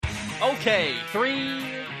Okay, 3,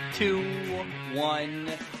 2, 1.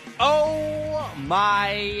 Oh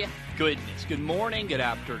my goodness. Good morning, good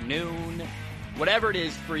afternoon. Whatever it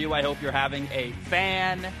is for you, I hope you're having a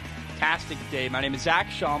fantastic day. My name is Zach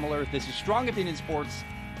Schomler. This is Strong Opinion Sports,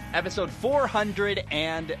 episode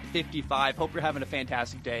 455. Hope you're having a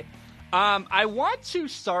fantastic day. I want to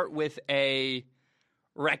start with a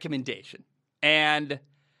recommendation. And,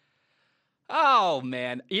 oh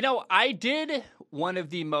man, I did one of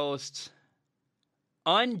the most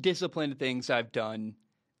undisciplined things I've done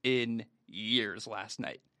in years last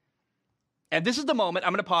night. And this is the moment,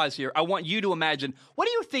 I'm going to pause here. I want you to imagine, what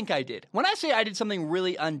do you think I did? When I say I did something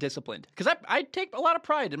really undisciplined, because I take a lot of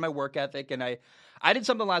pride in my work ethic, and I did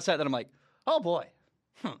something last night that I'm like, oh boy,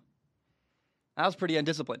 that was pretty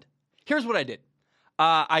undisciplined. Here's what I did.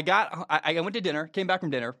 I went to dinner, came back from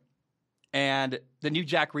dinner, and the new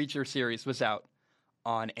Jack Reacher series was out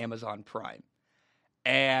on Amazon Prime.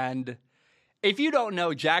 And if you don't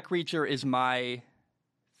know, Jack Reacher is my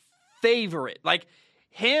favorite. Like,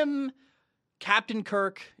 him, Captain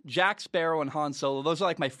Kirk, Jack Sparrow, and Han Solo, those are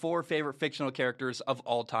like my 4 favorite fictional characters of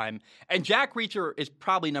all time. And Jack Reacher is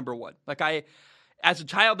probably number 1. Like, as a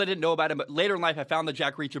child, I didn't know about him, but later in life, I found the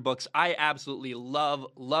Jack Reacher books. I absolutely love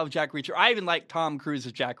Jack Reacher. I even like Tom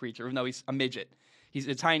Cruise's Jack Reacher, even though he's a midget. He's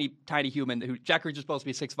a tiny, tiny human who Jack Reacher's supposed to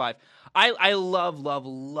be 6'5". I love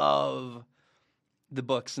the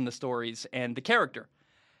books and the stories and the character.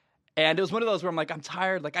 And it was one of those where I'm like, I'm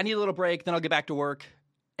tired. Like, I need a little break. Then I'll get back to work.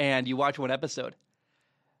 And you watch one episode.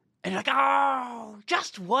 And you're like, oh,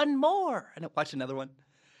 just one more. And I watch another one.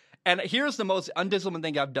 And here's the most undisciplined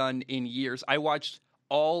thing I've done in years. I watched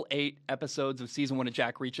all 8 episodes of season 1 of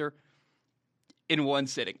Jack Reacher in one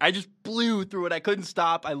sitting. I just blew through it. I couldn't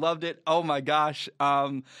stop. I loved it. Oh my gosh.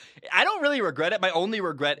 I don't really regret it. My only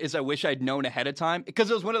regret is I wish I'd known ahead of time,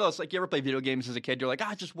 because it was one of those, like, you ever play video games as a kid? You're like,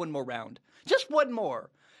 just one more round. Just one more.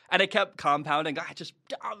 And I kept compounding.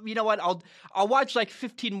 You know what? I'll watch like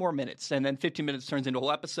 15 more minutes, and then 15 minutes turns into a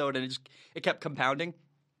whole episode, and it kept compounding.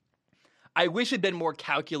 I wish it'd been more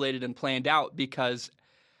calculated and planned out, because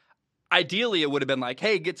ideally, it would have been like,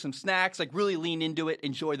 hey, get some snacks, like really lean into it,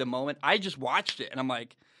 enjoy the moment. I just watched it, and I'm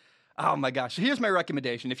like, oh my gosh. So here's my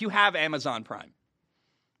recommendation. If you have Amazon Prime,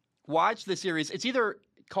 watch the series. It's either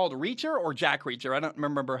called Reacher or Jack Reacher. I don't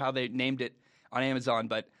remember how they named it on Amazon,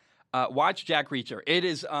 but watch Jack Reacher. It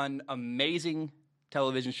is an amazing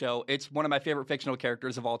television show. It's one of my favorite fictional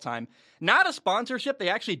characters of all time. Not a sponsorship. They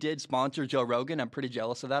actually did sponsor Joe Rogan. I'm pretty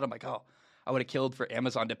jealous of that. I'm like, oh, I would have killed for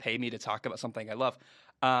Amazon to pay me to talk about something I love.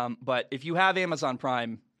 But if you have Amazon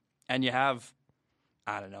Prime and you have,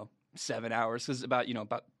 7 hours, this is about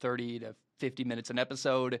 30 to 50 minutes an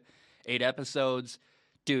episode, 8 episodes,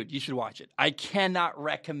 dude, you should watch it. I cannot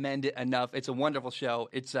recommend it enough. It's a wonderful show.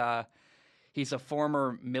 It's he's a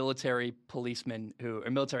former military policeman or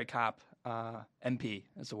military cop, MP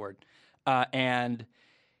is the word, and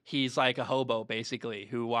he's like a hobo, basically,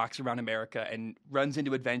 who walks around America and runs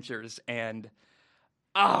into adventures. And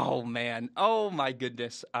oh, man. Oh, my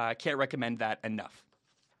goodness. Can't recommend that enough.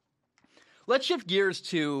 Let's shift gears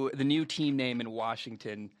to the new team name in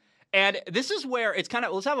Washington. And this is where it's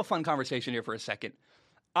let's have a fun conversation here for a second.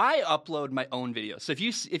 I upload my own videos. So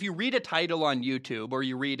if you read a title on YouTube, or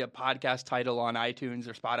you read a podcast title on iTunes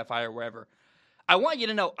or Spotify or wherever, I want you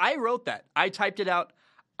to know I wrote that. I typed it out.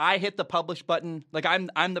 I hit the publish button. Like,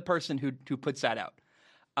 I'm the person who puts that out.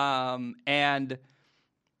 And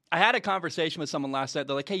I had a conversation with someone last night.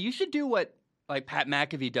 They're like, hey, you should do what like Pat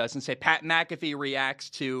McAfee does and say Pat McAfee reacts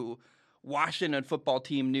to Washington football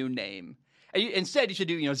team new name. And instead, you should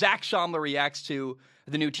do, Zach Schomler reacts to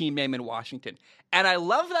the new team name in Washington. And I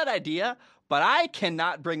love that idea, but I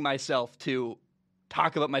cannot bring myself to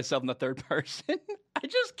talk about myself in the third person. I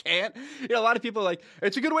just can't. A lot of people are like,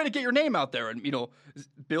 it's a good way to get your name out there and,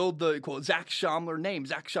 build the quote Zach Schomler name.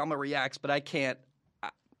 Zach Schomler reacts, but I can't.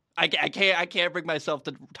 I can't bring myself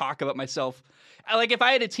to talk about myself. Like, if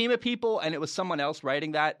I had a team of people and it was someone else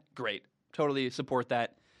writing that, great. Totally support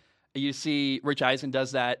that. You see Rich Eisen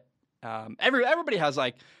does that. Everybody has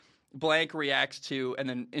like blank reacts to and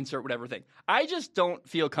then insert whatever thing. I just don't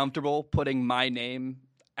feel comfortable putting my name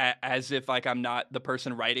as if like I'm not the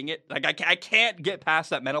person writing it. Like, I can't get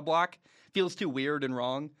past that mental block. It feels too weird and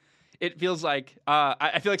wrong. It feels like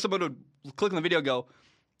I feel like someone would click on the video and go,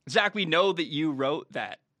 Zach, we know that you wrote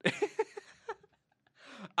that.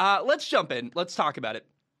 Let's jump in. Let's talk about it.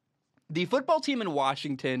 The football team in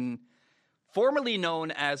Washington, formerly known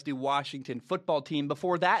as the Washington football team,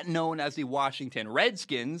 before that known as the Washington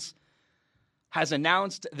Redskins, has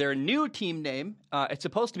announced their new team name. It's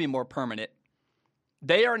supposed to be more permanent.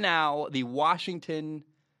 They are now the Washington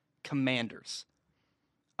Commanders.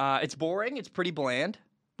 It's boring. It's pretty bland,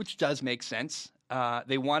 which does make sense.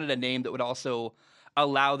 They wanted a name that would also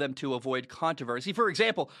allow them to avoid controversy. For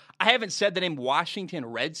example, I haven't said the name Washington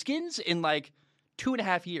Redskins in like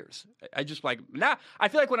 2.5 years. I just like, nah, I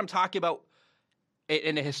feel like when I'm talking about it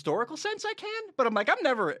in a historical sense, I can, but I'm like, I'm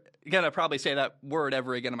never going to probably say that word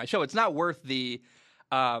ever again on my show. It's not worth the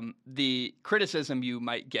criticism you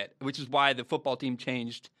might get, which is why the football team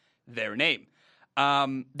changed their name.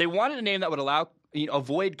 They wanted a name that would allow,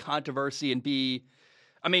 avoid controversy and be,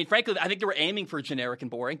 frankly, I think they were aiming for generic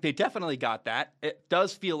and boring. They definitely got that. It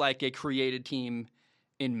does feel like a created team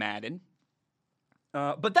in Madden.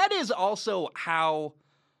 But that is also how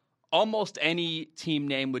almost any team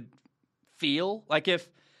name would feel. Like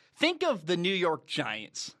think of the New York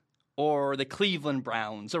Giants or the Cleveland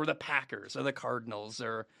Browns or the Packers or the Cardinals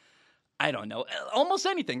or I don't know, almost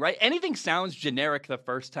anything, right? Anything sounds generic the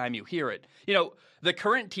first time you hear it. The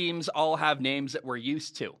current teams all have names that we're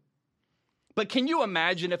used to. But can you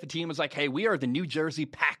imagine if a team was like, hey, we are the New Jersey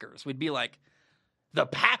Packers? We'd be like,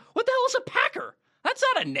 what the hell is a Packer? That's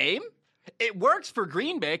not a name. It works for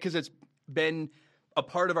Green Bay because it's been a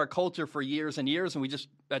part of our culture for years and years, and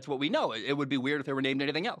that's what we know. It would be weird if they were named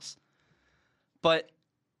anything else. But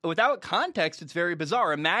without context, it's very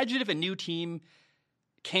bizarre. Imagine if a new team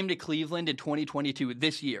came to Cleveland in 2022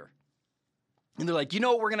 this year. And they're like, you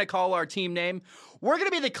know what we're going to call our team name? We're going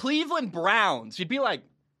to be the Cleveland Browns. You'd be like,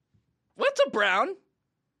 what's a Brown?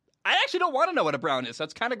 I actually don't want to know what a Brown is.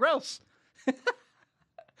 That's kind of gross.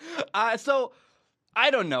 So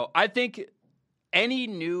I don't know. I think any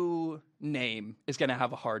new name is going to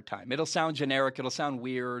have a hard time. It'll sound generic. It'll sound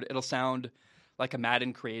weird. It'll sound like a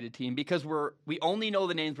Madden created team because we only know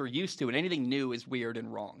the names we're used to, and anything new is weird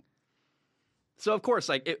and wrong. So of course,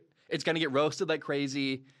 it's going to get roasted like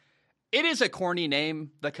crazy. It is a corny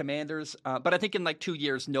name, the Commanders, but I think in like 2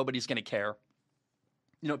 years, nobody's going to care.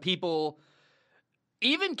 People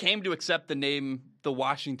even came to accept the name the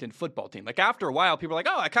Washington football team. Like after a while, people were like,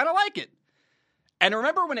 oh, I kind of like it. And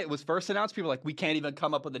remember when it was first announced, people were like, we can't even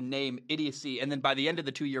come up with a name, idiocy. And then by the end of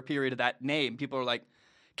the 2-year period of that name, people are like,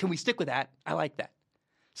 can we stick with that? I like that.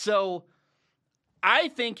 So I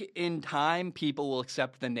think in time, people will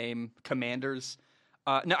accept the name Commanders.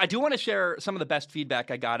 Now, I do want to share some of the best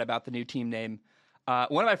feedback I got about the new team name.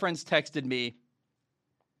 One of my friends texted me,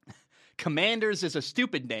 Commanders is a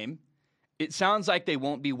stupid name. It sounds like they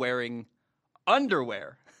won't be wearing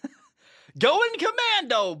underwear. Going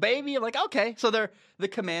commando, baby. I'm like, okay. So they're the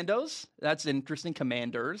Commandos. That's interesting.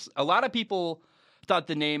 Commanders. A lot of people thought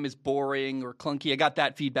the name is boring or clunky. I got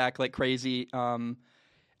that feedback like crazy.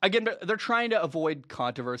 Again, they're trying to avoid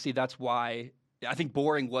controversy. That's why I think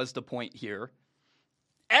boring was the point here.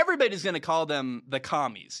 Everybody's going to call them the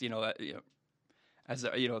commies, the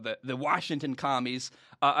Washington commies.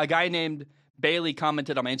 A guy named Bailey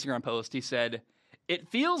commented on my Instagram post. He said, it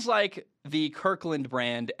feels like the Kirkland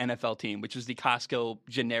brand NFL team, which is the Costco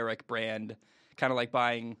generic brand, kind of like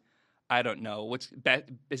buying, I don't know, what's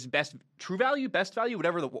best True Value, Best Value,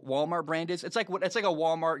 whatever the Walmart brand is. It's like a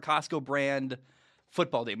Walmart, Costco brand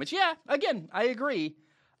football team, which, yeah, again, I agree.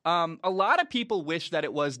 A lot of people wish that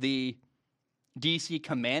it was the DC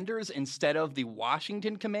Commanders instead of the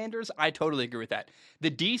Washington Commanders. I totally agree with that. The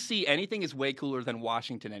DC anything is way cooler than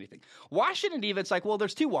Washington anything. Washington even, it's like, well,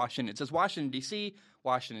 there's two Washingtons. There's Washington, DC,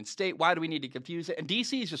 Washington State. Why do we need to confuse it? And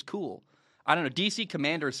DC is just cool. I don't know. DC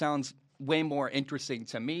Commander sounds way more interesting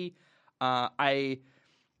to me.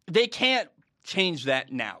 They can't change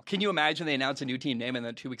that now. Can you imagine they announce a new team name and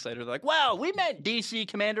then 2 weeks later they're like, wow, we meant DC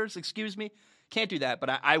Commanders. Excuse me. Can't do that, but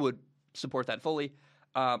I would support that fully.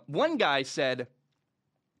 One guy said,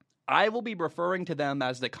 I will be referring to them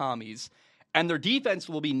as the commies, and their defense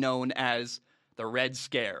will be known as the Red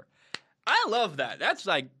Scare. I love that. That's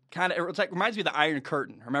like reminds me of the Iron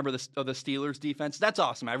Curtain. Remember the Steelers defense? That's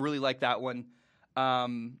awesome. I really like that one.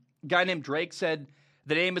 Guy named Drake said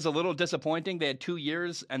the name is a little disappointing. They had 2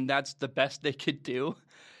 years, and that's the best they could do.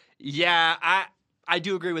 Yeah, I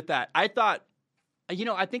do agree with that. I thought,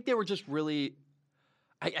 I think they were just really.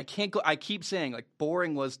 I can't go. I keep saying like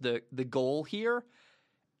boring was the goal here,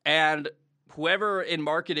 and whoever in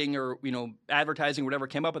marketing or advertising or whatever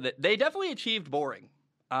came up with it, they definitely achieved boring.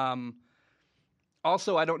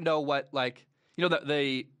 Also, I don't know what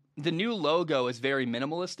the new logo is very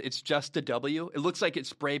minimalist. It's just a W. It looks like it's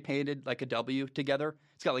spray painted like a W together.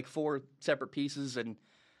 It's got like 4 separate pieces, and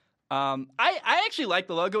I actually like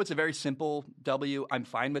the logo. It's a very simple W. I'm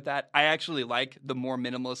fine with that. I actually like the more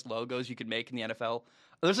minimalist logos you could make in the NFL.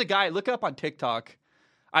 There's a guy, look it up on TikTok.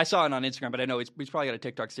 I saw it on Instagram, but I know he's probably got a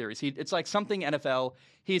TikTok series. It's like something NFL.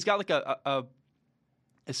 He's got like a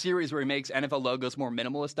series where he makes NFL logos more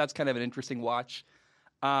minimalist. That's kind of an interesting watch.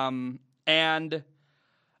 And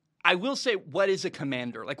I will say, what is a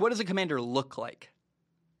commander? Like, what does a commander look like?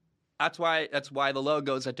 That's why the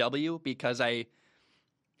logo is a W, because I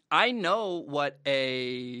know what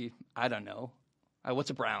I don't know. What's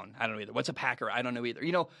a Brown? I don't know either. What's a Packer? I don't know either.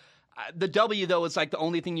 The W, though, is like the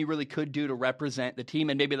only thing you really could do to represent the team,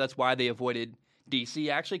 and maybe that's why they avoided DC,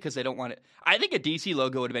 actually, because they don't want it. I think a DC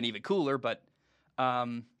logo would have been even cooler, but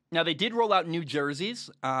now they did roll out new jerseys.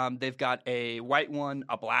 They've got a white one,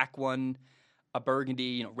 a black one, a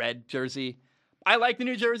burgundy, red jersey. I like the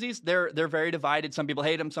new jerseys. They're very divided. Some people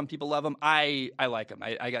hate them. Some people love them. I like them.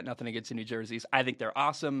 I got nothing against the new jerseys. I think they're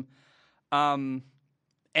awesome. And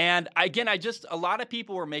again, a lot of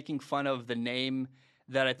people were making fun of the name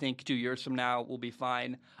that I think 2 years from now will be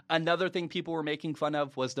fine. Another thing people were making fun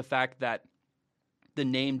of was the fact that the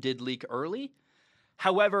name did leak early.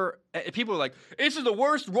 However, people were like, this is the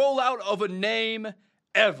worst rollout of a name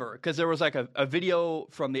ever, because there was like a video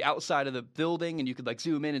from the outside of the building, and you could like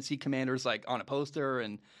zoom in and see Commanders like on a poster,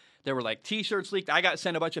 and there were like T-shirts leaked. I got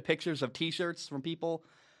sent a bunch of pictures of T-shirts from people.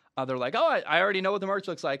 They're like, oh, I already know what the merch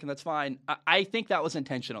looks like, and that's fine. I think that was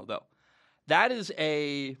intentional, though. That is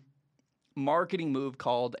a marketing move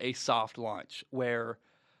called a soft launch, where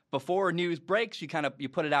before news breaks, you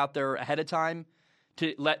put it out there ahead of time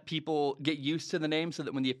to let people get used to the name, so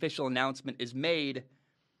that when the official announcement is made,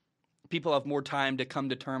 people have more time to come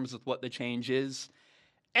to terms with what the change is.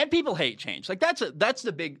 And people hate change. Like that's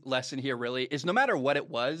the big lesson here, really, is no matter what it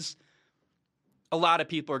was, a lot of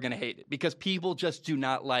people are going to hate it, because people just do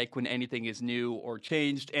not like when anything is new or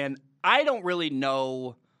changed. And I don't really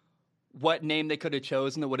know what name they could have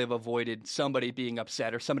chosen that would have avoided somebody being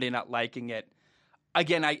upset or somebody not liking it.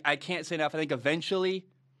 Again, I can't say enough. I think eventually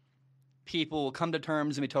people will come to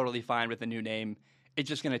terms and be totally fine with the new name. It's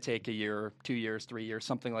just going to take a year, 2 years, 3 years,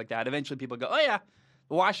 something like that. Eventually people go, oh yeah,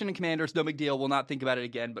 the Washington Commanders, no big deal. We'll not think about it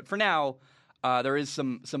again. But for now, there is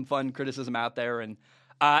some fun criticism out there. And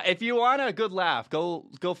if you want a good laugh, go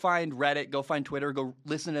find Reddit, go find Twitter, go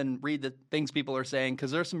listen and read the things people are saying,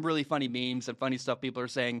 because there's some really funny memes and funny stuff people are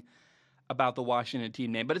saying about the Washington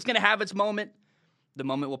team name. But it's going to have its moment. The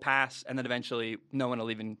moment will pass, and then eventually no one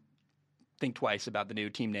will even think twice about the new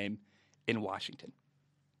team name in Washington.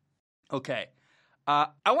 Okay. I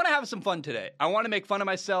want to have some fun today. I want to make fun of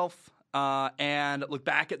myself and look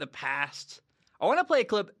back at the past. I want to play a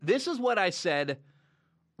clip. This is what I said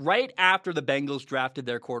right after the Bengals drafted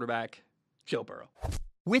their quarterback, Joe Burrow.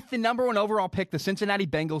 With the number 1 overall pick, the Cincinnati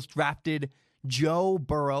Bengals drafted Joe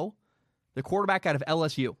Burrow, the quarterback out of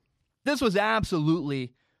LSU. This was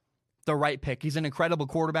absolutely the right pick. He's an incredible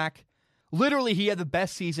quarterback. Literally, he had the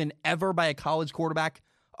best season ever by a college quarterback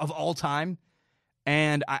of all time.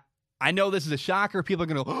 And I know this is a shocker. People are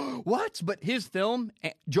going to go, oh, what? But his film,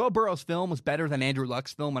 Joe Burrow's film, was better than Andrew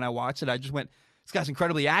Luck's film. When I watched it, I just went, this guy's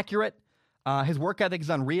incredibly accurate. His work ethic is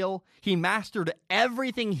unreal. He mastered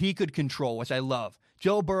everything he could control, which I love.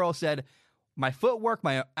 Joe Burrow said, my footwork,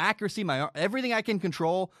 my accuracy, everything I can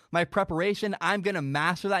control, my preparation, I'm going to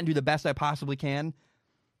master that and do the best I possibly can.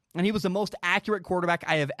 And he was the most accurate quarterback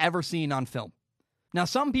I have ever seen on film. Now,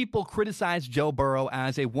 some people criticize Joe Burrow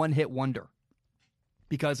as a one-hit wonder,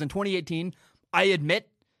 because in 2018, I admit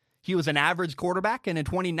he was an average quarterback, and in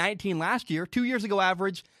 2019, last year, 2 years ago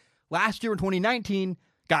average, last year in 2019,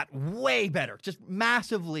 got way better, just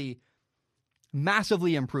massively,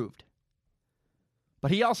 massively improved.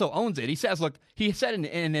 But he also owns it. He says, look, he said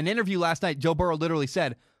in an interview last night, Joe Burrow literally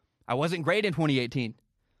said, I wasn't great in 2018.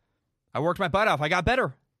 I worked my butt off. I got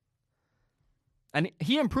better. And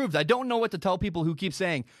he improved. I don't know what to tell people who keep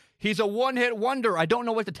saying, he's a one-hit wonder. I don't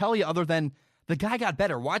know what to tell you other than the guy got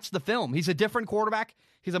better. Watch the film. He's a different quarterback.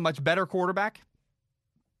 He's a much better quarterback.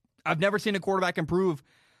 I've never seen a quarterback improve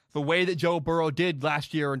the way that Joe Burrow did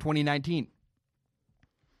last year in 2019.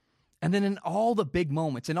 And then in all the big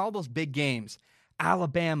moments, in all those big games,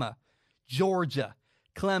 Alabama, Georgia,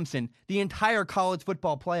 Clemson, the entire college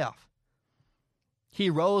football playoff, he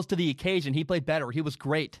rose to the occasion. He played better. He was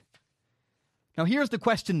great. Now, here's the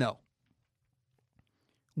question, though.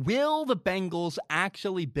 Will the Bengals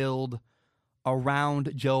actually build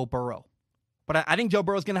around Joe Burrow? But I think Joe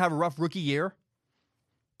Burrow's going to have a rough rookie year.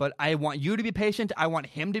 But I want you to be patient. I want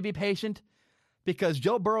him to be patient, because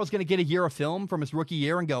Joe Burrow's going to get a year of film from his rookie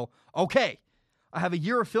year and go, okay, I have a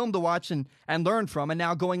year of film to watch and learn from. And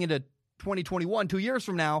now going into 2021, 2 years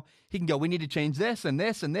from now, he can go, we need to change this and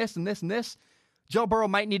this and this and this and this. Joe Burrow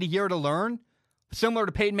might need a year to learn. Similar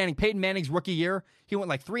to Peyton Manning. Peyton Manning's rookie year, he went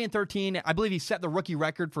like 3-13. I believe he set the rookie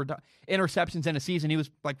record for interceptions in a season. He was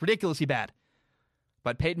like ridiculously bad.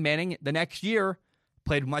 But Peyton Manning, the next year,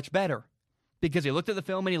 played much better. because he looked at the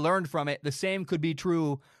film and he learned from it. The same could be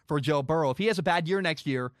true for Joe Burrow. If he has a bad year next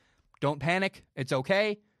year, don't panic. It's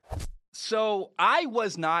okay. So I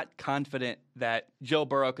was not confident that Joe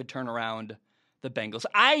Burrow could turn around the Bengals.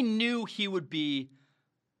 I knew he would be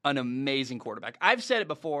an amazing quarterback. I've said it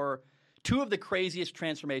before, two of the craziest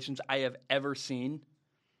transformations I have ever seen.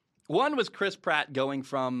 One was Chris Pratt going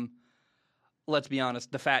from, let's be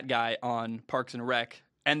honest, the fat guy on Parks and Rec,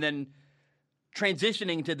 and then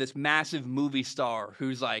transitioning to this massive movie star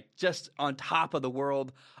who's like just on top of the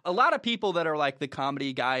world. A lot of people that are like the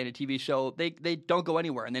comedy guy in a TV show, they don't go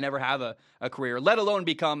anywhere and they never have a career, let alone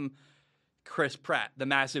become Chris Pratt, the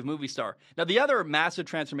massive movie star. Now, the other massive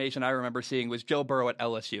transformation I remember seeing was Joe Burrow at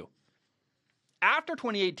LSU. After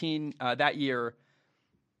 2018, that year,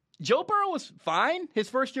 Joe Burrow was fine. His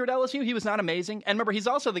first year at LSU, he was not amazing. And remember, he's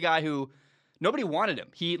also the guy who nobody wanted him.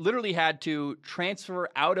 He literally had to transfer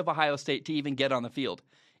out of Ohio State to even get on the field.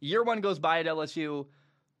 Year one goes by at LSU.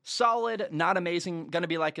 Solid, not amazing. Going to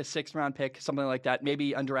be like a 6th-round pick, something like that,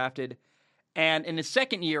 maybe undrafted. And in his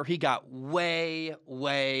second year, he got way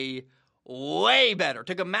better.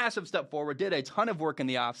 Took a massive step forward, did a ton of work in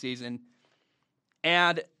the offseason.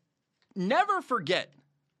 And never forget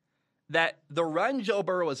that the run Joe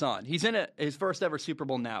Burrow is on, he's in his first ever Super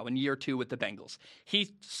Bowl now in year 2 with the Bengals. He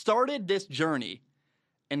started this journey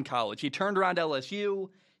in college. He turned around LSU,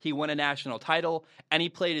 he won a national title, and he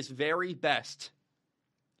played his very best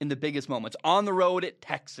in the biggest moments. On the road at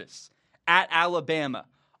Texas, at Alabama,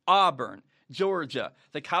 Auburn, Georgia,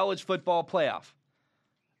 the college football playoff.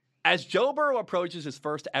 As Joe Burrow approaches his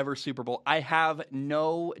first ever Super Bowl, I have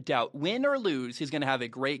no doubt, win or lose, he's going to have a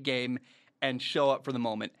great game and show up for the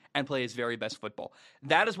moment and play his very best football.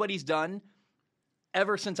 That is what he's done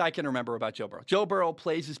ever since I can remember about Joe Burrow. Joe Burrow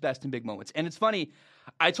plays his best in big moments. And it's funny,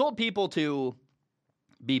 I told people to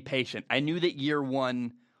be patient. I knew that year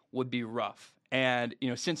one would be rough. And,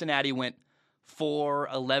 Cincinnati went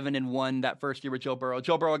 4-11-1 that first year with Joe Burrow.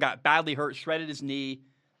 Joe Burrow got badly hurt, shredded his knee.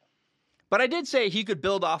 But I did say he could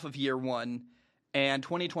build off of year one, and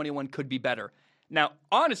 2021 could be better. Now,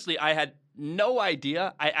 honestly, I had no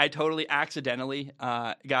idea. I totally accidentally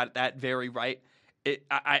got that very right.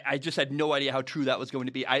 I just had no idea how true that was going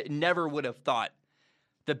to be. I never would have thought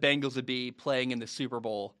the Bengals would be playing in the Super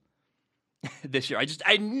Bowl this year.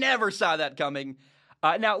 I never saw that coming.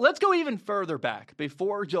 Now, let's go even further back.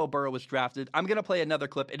 Before Joe Burrow was drafted, I'm going to play another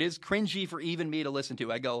clip. It is cringy for even me to listen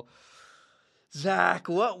to. I go, Zach,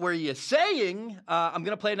 what were you saying? I'm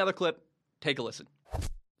going to play another clip. Take a listen.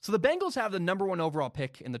 So the Bengals have the number 1 overall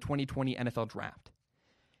pick in the 2020 NFL Draft.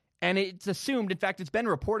 And it's assumed, in fact, it's been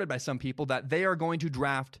reported by some people that they are going to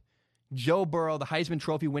draft Joe Burrow, the Heisman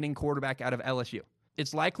Trophy winning quarterback out of LSU.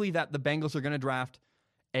 It's likely that the Bengals are going to draft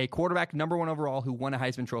a quarterback number 1 overall who won a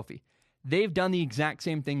Heisman Trophy. They've done the exact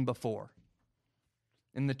same thing before.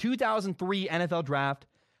 In the 2003 NFL Draft,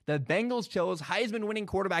 the Bengals chose Heisman winning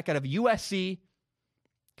quarterback out of USC,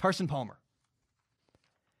 Carson Palmer.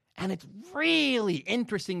 And it's really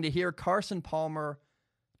interesting to hear Carson Palmer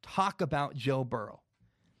talk about Joe Burrow.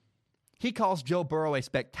 He calls Joe Burrow a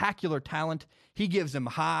spectacular talent. He gives him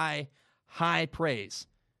high praise.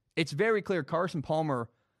 It's very clear Carson Palmer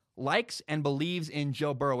likes and believes in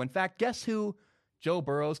Joe Burrow. In fact, guess who Joe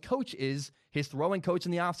Burrow's coach is, his throwing coach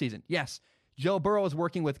in the offseason? Yes, Joe Burrow is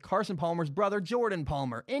working with Carson Palmer's brother, Jordan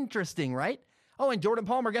Palmer. Interesting, right? Oh, and Jordan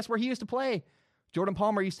Palmer, guess where he used to play? Jordan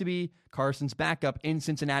Palmer used to be Carson's backup in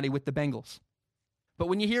Cincinnati with the Bengals. But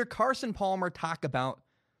when you hear Carson Palmer talk about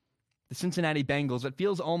the Cincinnati Bengals, it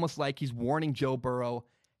feels almost like he's warning Joe Burrow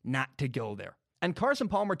not to go there. And Carson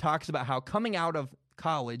Palmer talks about how coming out of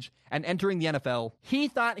college and entering the NFL, he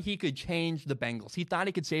thought he could change the Bengals. He thought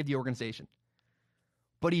he could save the organization.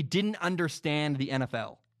 But he didn't understand the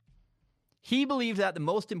NFL. He believed that the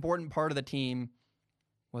most important part of the team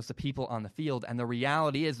was the people on the field. And the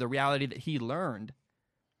reality that he learned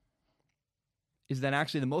is that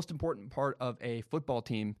actually the most important part of a football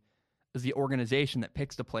team is the organization that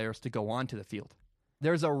picks the players to go onto the field.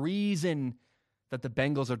 There's a reason that the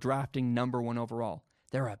Bengals are drafting number 1 overall.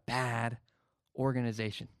 They're a bad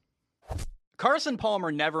organization. Carson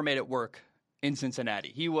Palmer never made it work in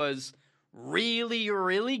Cincinnati. He was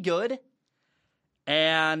really good,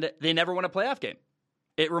 and they never won a playoff game.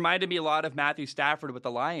 It reminded me a lot of Matthew Stafford with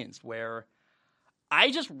the Lions, where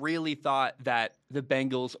I just really thought that the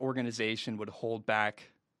Bengals organization would hold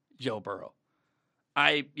back Joe Burrow.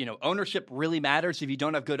 Ownership really matters. If you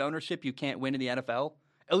don't have good ownership, you can't win in the NFL.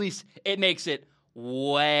 At least it makes it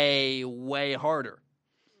way harder.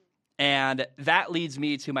 And that leads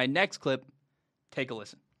me to my next clip. Take a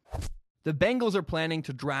listen. The Bengals are planning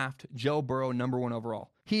to draft Joe Burrow number 1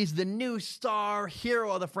 overall. He's the new star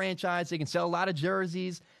hero of the franchise. They can sell a lot of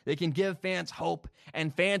jerseys. They can give fans hope.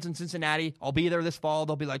 And fans in Cincinnati, I'll be there this fall,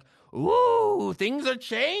 they'll be like, ooh, things are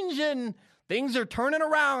changing. Things are turning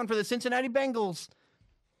around for the Cincinnati Bengals.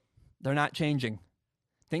 They're not changing.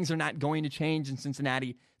 Things are not going to change in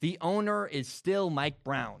Cincinnati. The owner is still Mike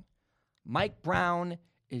Brown. Mike Brown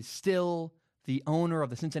is still the owner of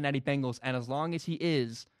the Cincinnati Bengals. And as long as he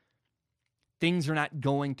is, things are not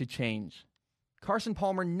going to change. Carson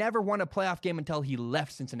Palmer never won a playoff game until he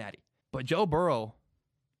left Cincinnati. But Joe Burrow,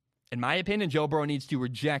 in my opinion, Joe Burrow needs to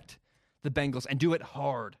reject the Bengals and do it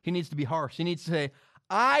hard. He needs to be harsh. He needs to say,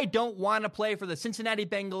 I don't want to play for the Cincinnati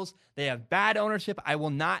Bengals. They have bad ownership. I will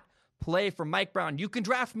not play for Mike Brown. You can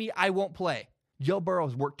draft me. I won't play. Joe Burrow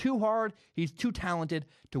has worked too hard. He's too talented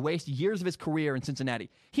to waste years of his career in Cincinnati.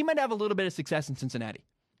 He might have a little bit of success in Cincinnati.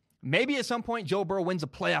 Maybe at some point, Joe Burrow wins a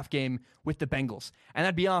playoff game with the Bengals, and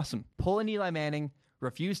that'd be awesome. Pull an Eli Manning,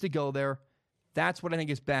 refuse to go there. That's what I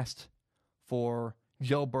think is best for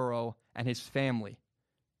Joe Burrow and his family.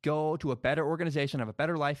 Go to a better organization, have a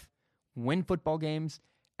better life, win football games,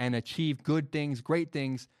 and achieve good things, great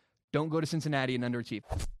things. Don't go to Cincinnati and underachieve.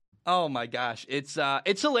 Oh my gosh, it's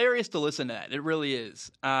hilarious to listen to that. It really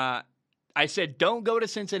is. I said don't go to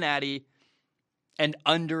Cincinnati and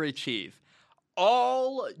underachieve.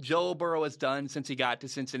 All Joe Burrow has done since he got to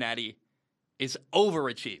Cincinnati is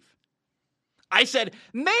overachieve. I said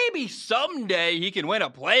maybe someday he can win a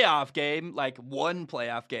playoff game, like one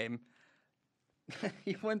playoff game.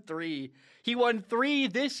 He won 3. He won 3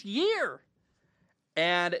 this year.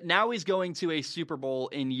 And now he's going to a Super Bowl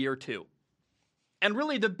in year 2. And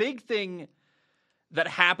really the big thing that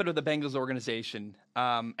happened with the Bengals organization,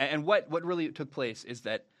 and what really took place is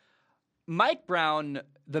that Mike Brown,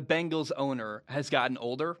 the Bengals owner, has gotten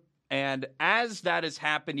older. And as that has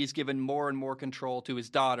happened, he's given more and more control to his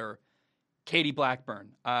daughter, Katie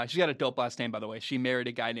Blackburn. She's got a dope last name, by the way. She married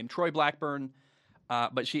a guy named Troy Blackburn,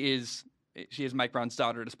 but she is Mike Brown's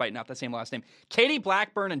daughter, despite not the same last name. Katie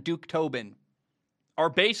Blackburn and Duke Tobin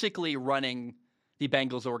are basically running the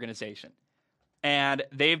Bengals organization. And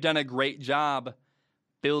they've done a great job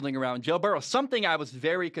building around Joe Burrow, something I was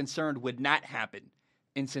very concerned would not happen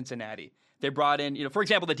in Cincinnati. They brought in, for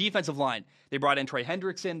example, the defensive line. They brought in Trey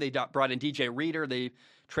Hendrickson. They brought in DJ Reader. They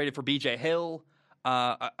traded for BJ Hill.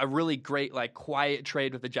 A really great, quiet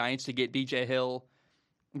trade with the Giants to get BJ Hill.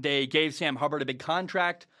 They gave Sam Hubbard a big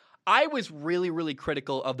contract. I was really, really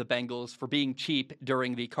critical of the Bengals for being cheap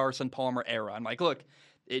during the Carson Palmer era. I'm like, look,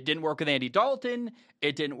 it didn't work with Andy Dalton.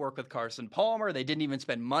 It didn't work with Carson Palmer. They didn't even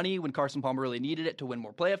spend money when Carson Palmer really needed it to win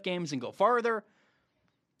more playoff games and go farther.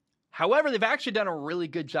 However, they've actually done a really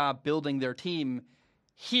good job building their team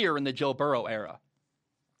here in the Joe Burrow era.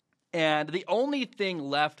 And the only thing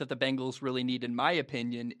left that the Bengals really need, in my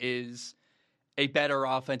opinion, is a better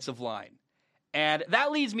offensive line. And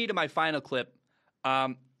that leads me to my final clip.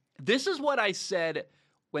 This is what I said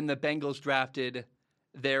when the Bengals drafted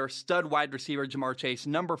their stud wide receiver, Ja'Marr Chase,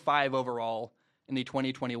 number 5 overall in the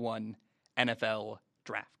 2021 NFL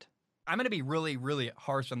Draft. I'm going to be really, really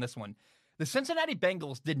harsh on this one. The Cincinnati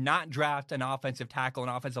Bengals did not draft an offensive tackle, an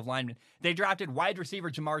offensive lineman. They drafted wide receiver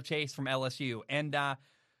Ja'Marr Chase from LSU. And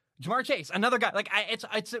Ja'Marr Chase, another guy.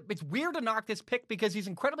 It's weird to knock this pick because he's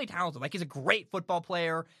incredibly talented. He's a great football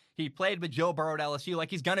player. He played with Joe Burrow at LSU.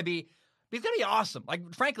 He's gonna be awesome.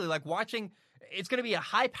 Frankly, watching, it's gonna be a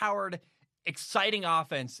high-powered, exciting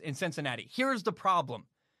offense in Cincinnati. Here's the problem: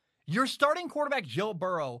 your starting quarterback Joe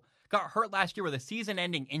Burrow got hurt last year with a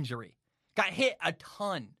season-ending injury. Got hit a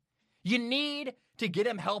ton. You need to get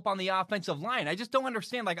him help on the offensive line. I just don't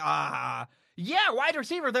understand. Yeah, wide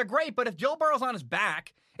receiver, they're great, but if Joe Burrow's on his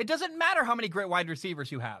back, it doesn't matter how many great wide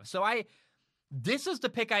receivers you have. So this is the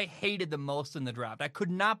pick I hated the most in the draft. I could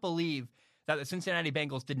not believe that the Cincinnati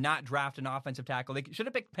Bengals did not draft an offensive tackle. They should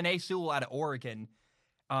have picked Penei Sewell out of Oregon.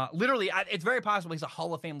 Literally, it's very possible he's a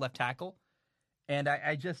Hall of Fame left tackle. And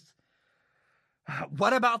I just,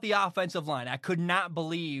 what about the offensive line? I could not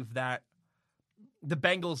believe that the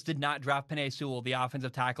Bengals did not draft Penei Sewell, the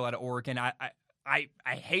offensive tackle out of Oregon. I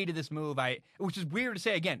hated this move, which is weird to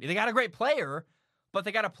say again. They got a great player, but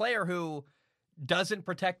they got a player who doesn't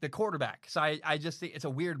protect the quarterback. So I just think it's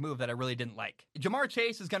a weird move that I really didn't like. Ja'Marr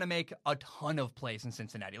Chase is going to make a ton of plays in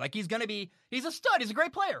Cincinnati. He's a stud. He's a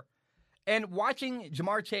great player. And watching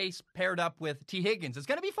Ja'Marr Chase paired up with T. Higgins, it's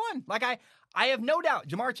going to be fun. I have no doubt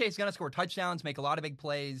Ja'Marr Chase is going to score touchdowns, make a lot of big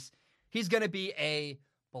plays. He's going to be a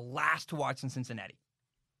blast to watch in Cincinnati.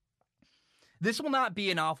 This will not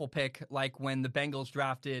be an awful pick like when the Bengals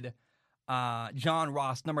drafted John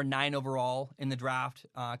Ross, number 9 overall in the draft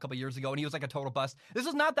a couple years ago, and he was a total bust. This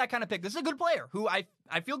is not that kind of pick. This is a good player who I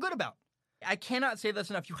feel good about. I cannot say this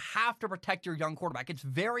enough. You have to protect your young quarterback. It's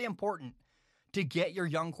very important to get your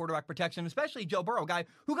young quarterback protection, especially Joe Burrow, guy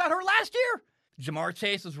who got hurt last year. Jamar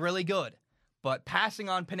Chase was really good, but passing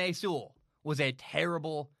on Penei Sewell was a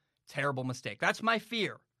terrible, terrible mistake. That's my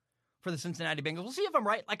fear for the Cincinnati Bengals. We'll see if I'm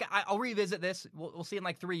right. Like, I'll revisit this. We'll see in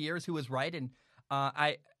like 3 years who was right. And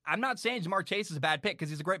I'm not saying Jamar Chase is a bad pick because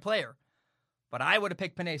he's a great player, but I would have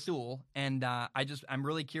picked Penei Sewell. And I'm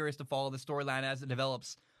really curious to follow the storyline as it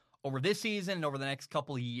develops over this season and over the next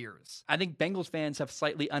couple of years. I think Bengals fans have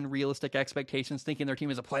slightly unrealistic expectations, thinking their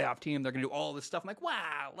team is a playoff team. They're going to do all this stuff. I'm like,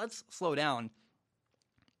 wow, let's slow down.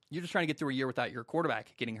 You're just trying to get through a year without your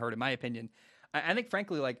quarterback getting hurt, in my opinion. I think,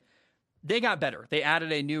 frankly, like, they got better. They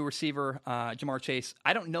added a new receiver, Jamar Chase.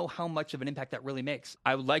 I don't know how much of an impact that really makes.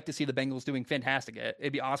 I would like to see the Bengals doing fantastic.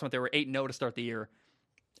 It'd be awesome if they were 8-0 to start the year.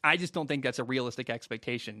 I just don't think that's a realistic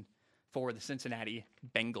expectation for the Cincinnati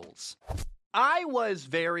Bengals. I was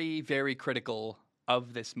very, very critical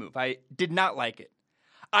of this move. I did not like it.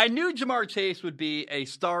 I knew Jamar Chase would be a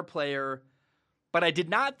star player, but I did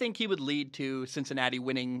not think he would lead to Cincinnati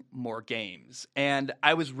winning more games. And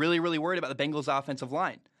I was really, really worried about the Bengals' offensive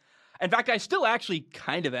line. In fact, I still actually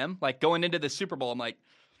kind of am. Like, going into the Super Bowl, I'm like,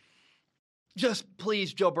 just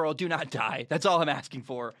please, Joe Burrow, do not die. That's all I'm asking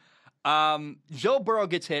for. Joe Burrow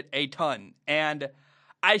gets hit a ton. And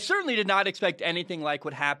I certainly did not expect anything like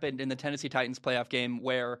what happened in the Tennessee Titans playoff game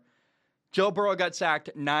where Joe Burrow got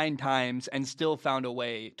sacked 9 times and still found a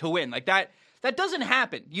way to win. Like, that doesn't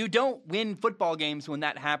happen. You don't win football games when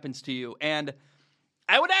that happens to you. And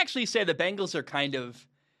I would actually say the Bengals are kind of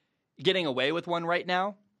getting away with one right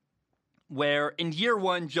now, where in year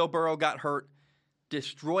 1, Joe Burrow got hurt,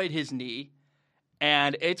 destroyed his knee,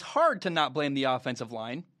 and it's hard to not blame the offensive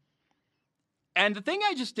line. And the thing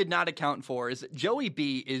I just did not account for is that Joey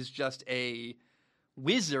B is just a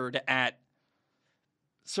wizard at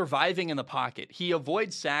surviving in the pocket. He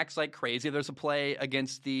avoids sacks like crazy. There's a play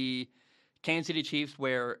against the Kansas City Chiefs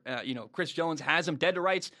where, Chris Jones has him dead to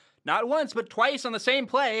rights, not once, but twice on the same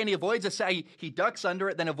play, and he avoids a sack. He ducks under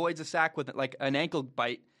it, then avoids a sack with like an ankle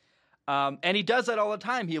bite. And he does that all the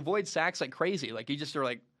time. He avoids sacks like crazy. Like, you just are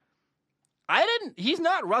like, he's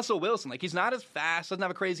not Russell Wilson. Like, he's not as fast, doesn't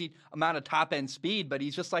have a crazy amount of top end speed, but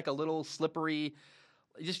he's just like a little slippery.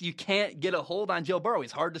 You can't get a hold on Joe Burrow.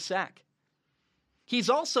 He's hard to sack. He's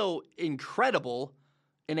also incredible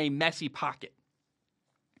in a messy pocket.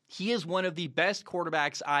 He is one of the best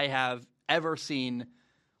quarterbacks I have ever seen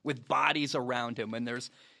with bodies around him. When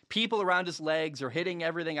there's people around his legs or hitting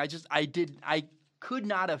everything, I could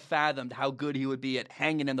not have fathomed how good he would be at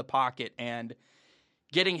hanging in the pocket and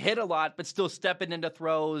getting hit a lot, but still stepping into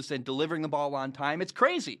throws and delivering the ball on time. It's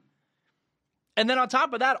crazy. And then on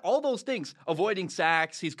top of that, all those things, avoiding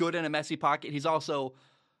sacks, he's good in a messy pocket. He's also,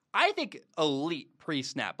 I think, elite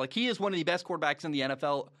pre-snap. Like, he is one of the best quarterbacks in the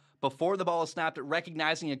NFL before the ball is snapped, at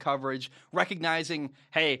recognizing a coverage, recognizing,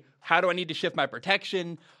 hey, how do I need to shift my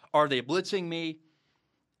protection? Are they blitzing me?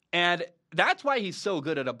 And that's why he's so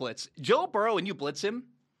good at a blitz. Joe Burrow, when you blitz him,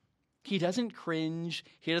 he doesn't cringe.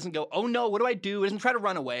 He doesn't go, oh no, what do I do? He doesn't try to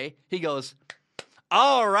run away. He goes,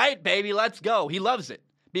 all right, baby, let's go. He loves it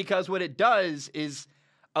because what it does is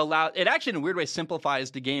it actually in a weird way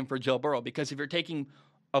simplifies the game for Joe Burrow, because if you're taking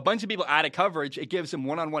a bunch of people out of coverage, it gives him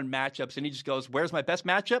one-on-one matchups, and he just goes, where's my best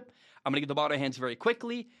matchup? I'm going to get the ball to hands very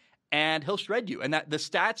quickly, and he'll shred you. And that the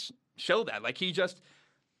stats show that. Like, he just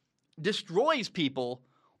destroys people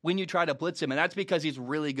when you try to blitz him, and that's because he's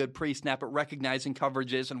really good pre-snap at recognizing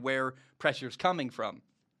coverages and where pressure's coming from.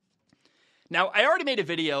 Now, I already made a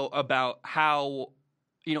video about how,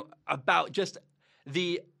 about just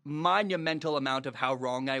the monumental amount of how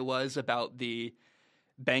wrong I was about the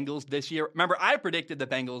Bengals this year. Remember, I predicted the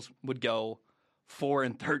Bengals would go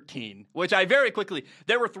 4-13, which I very quickly,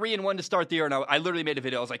 they were 3-1 to start the year, and I literally made a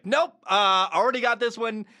video. I was like, nope, already got this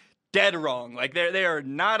one dead wrong. Like, they are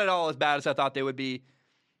not at all as bad as I thought they would be.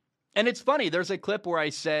 And it's funny, there's a clip where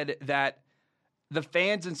I said that the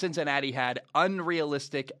fans in Cincinnati had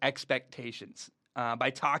unrealistic expectations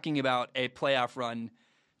by talking about a playoff run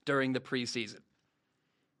during the preseason.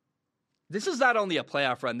 This is not only a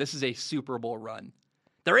playoff run, this is a Super Bowl run.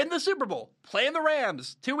 They're in the Super Bowl, playing the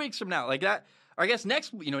Rams 2 weeks from now, like that. Or I guess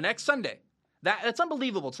next Sunday. That's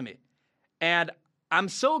unbelievable to me. And I'm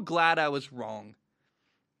so glad I was wrong.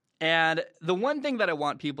 And the one thing that I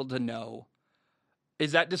want people to know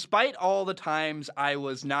is that despite all the times I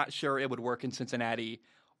was not sure it would work in Cincinnati,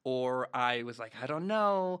 or I was like, I don't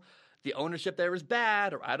know, the ownership there is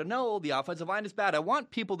bad, or I don't know, the offensive line is bad. I want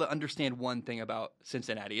people to understand one thing about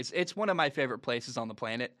Cincinnati. It's one of my favorite places on the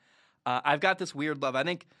planet. I've got this weird love. I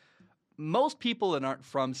think most people that aren't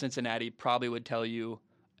from Cincinnati probably would tell you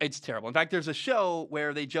It's terrible. In fact, there's a show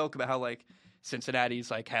where they joke about how, like,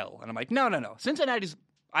 Cincinnati's like hell. And I'm like, no. Cincinnati's,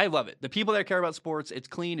 I love it. The people there care about sports. It's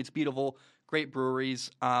clean. It's beautiful. Great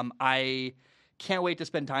breweries. I can't wait to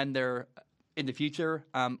spend time there in the future.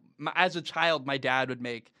 As a child, my dad would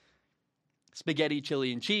make spaghetti,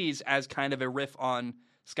 chili, and cheese as kind of a riff on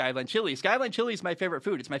Skyline Chili. Skyline Chili is my favorite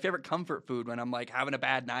food. It's my favorite comfort food when I'm like having a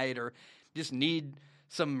bad night or just need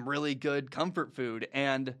some really good comfort food.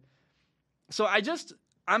 And so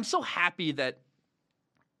I'm so happy that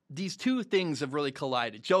these two things have really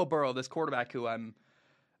collided. Joe Burrow, this quarterback who I'm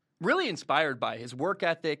really inspired by, his work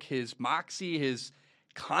ethic, his moxie, his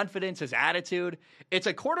confidence, his attitude. It's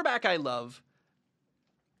a quarterback I love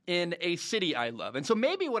in a city I love. And so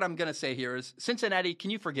maybe what I'm going to say here is, Cincinnati,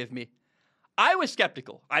 can you forgive me? I was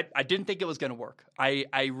skeptical. I didn't think it was going to work.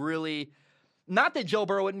 I really, not that Joe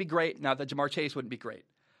Burrow wouldn't be great, not that Jamar Chase wouldn't be great.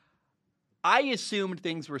 I assumed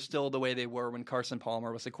things were still the way they were when Carson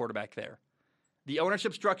Palmer was the quarterback there. The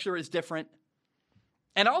ownership structure is different.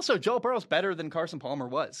 And also, Joe Burrow's better than Carson Palmer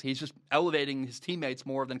was. He's just elevating his teammates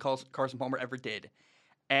more than Carson Palmer ever did.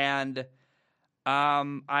 And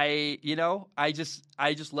I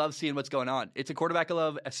just love seeing what's going on. It's a quarterback I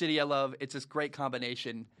love, a city I love. It's this great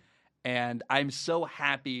combination. And I'm so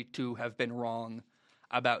happy to have been wrong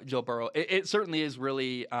about Joe Burrow. It certainly is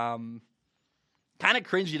really kind of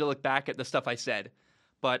cringy to look back at the stuff I said.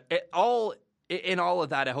 But in all of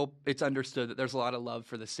that, I hope it's understood that there's a lot of love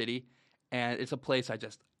for the city. And it's a place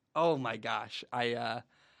oh my gosh, I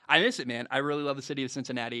miss it, man. I really love the city of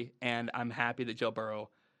Cincinnati, and I'm happy that Joe Burrow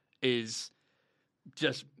is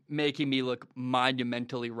just making me look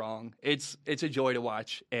monumentally wrong. It's a joy to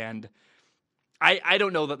watch, and I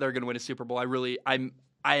don't know that they're going to win a Super Bowl.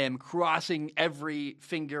 I am crossing every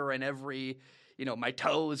finger and every, my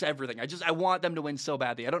toes, everything. I want them to win so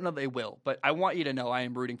badly. I don't know they will, but I want you to know I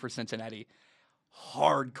am rooting for Cincinnati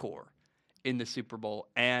hardcore in the Super Bowl,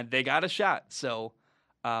 and they got a shot. So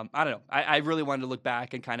I don't know. I really wanted to look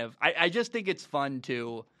back and kind of, I just think it's fun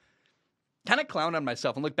to kind of clown on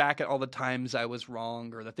myself and look back at all the times I was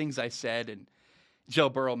wrong or the things I said. And Joe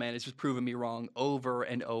Burrow, man, has just proven me wrong over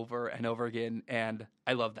and over and over again. And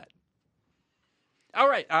I love that. All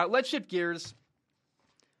right. Let's shift gears.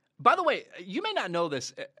 By the way, you may not know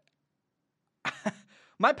this.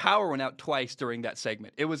 My power went out twice during that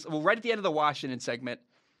segment. It was right at the end of the Washington segment,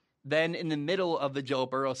 then in the middle of the Joe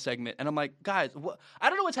Burrow segment. And I'm like, guys, I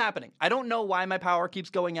don't know what's happening. I don't know why my power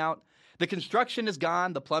keeps going out. The construction is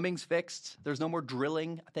gone. The plumbing's fixed. There's no more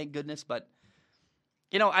drilling, thank goodness. But,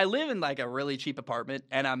 I live in like a really cheap apartment,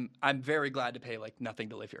 and I'm very glad to pay like nothing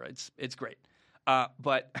to live here. It's great.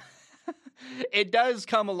 But it does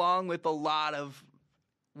come along with a lot of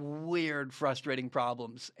weird, frustrating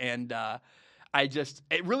problems. And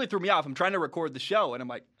it really threw me off. I'm trying to record the show, and I'm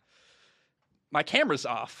like, my camera's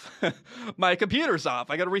off. My computer's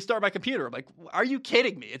off. I got to restart my computer. I'm like, are you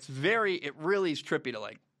kidding me? It really is trippy to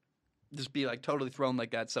like just be like totally thrown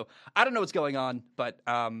like that. So I don't know what's going on, but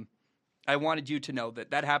I wanted you to know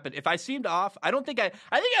that happened. If I seemed off, I think I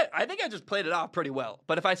just played it off pretty well.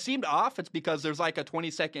 But if I seemed off, it's because there's like a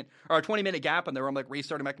 20-second or a 20-minute gap in there where I'm like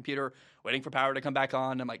restarting my computer, waiting for power to come back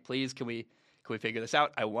on. I'm like, please, can we figure this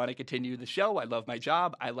out? I want to continue the show. I love my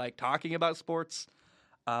job. I like talking about sports.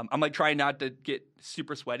 I'm like trying not to get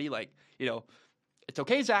super sweaty. Like, it's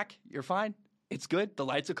okay, Zach. You're fine. It's good. The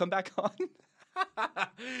lights will come back on.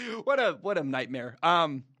 What a nightmare.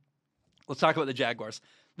 Let's talk about the Jaguars.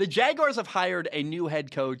 The Jaguars have hired a new head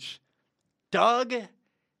coach, Doug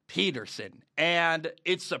Pederson, and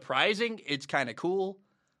it's surprising. It's kind of cool.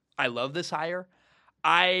 I love this hire.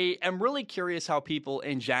 I am really curious how people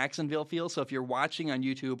in Jacksonville feel. So if you're watching on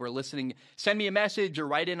YouTube or listening, send me a message or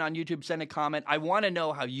write in on YouTube, send a comment. I want to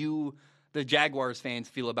know how you, the Jaguars fans,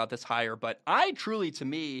 feel about this hire. But to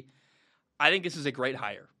me, I think this is a great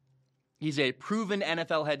hire. He's a proven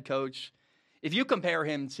NFL head coach. If you compare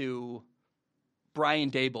him to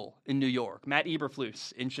Brian Dable in New York, Matt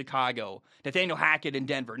Eberflus in Chicago, Nathaniel Hackett in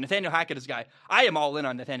Denver. Nathaniel Hackett is a guy. I am all in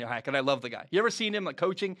on Nathaniel Hackett. I love the guy. You ever seen him like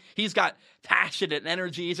coaching? He's got passion and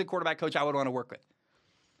energy. He's a quarterback coach I would want to work with.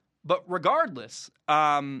 But regardless,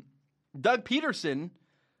 Doug Pederson,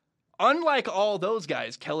 unlike all those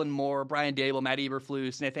guys, Kellen Moore, Brian Dable, Matt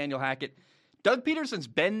Eberflus, Nathaniel Hackett, Doug Pederson's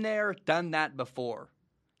been there, done that before.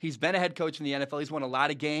 He's been a head coach in the NFL. He's won a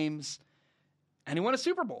lot of games, and he won a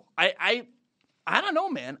Super Bowl. I don't know,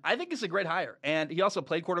 man. I think it's a great hire. And he also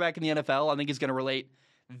played quarterback in the NFL. I think he's going to relate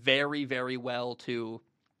very, very well to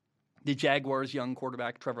the Jaguars' young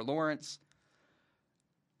quarterback, Trevor Lawrence.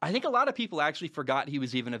 I think a lot of people actually forgot he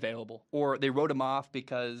was even available, or they wrote him off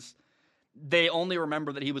because they only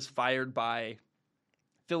remember that he was fired by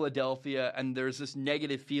Philadelphia, and there's this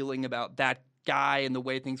negative feeling about that guy and the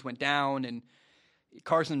way things went down, and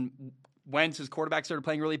Carson Wentz's quarterback started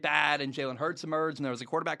playing really bad, and Jalen Hurts emerged, and there was a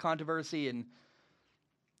quarterback controversy. And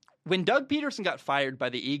when Doug Pederson got fired by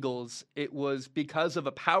the Eagles, it was because of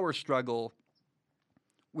a power struggle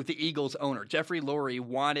with the Eagles owner. Jeffrey Lurie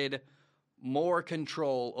wanted more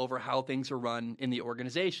control over how things are run in the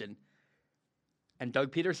organization. And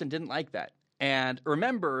Doug Pederson didn't like that. And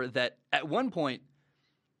remember that at one point,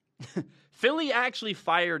 Philly actually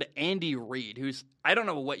fired Andy Reid, who's, I don't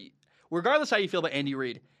know what, regardless how you feel about Andy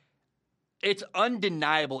Reid, it's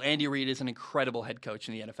undeniable Andy Reid is an incredible head coach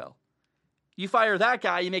in the NFL. You fire that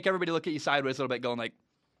guy, you make everybody look at you sideways a little bit going like,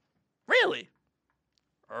 really?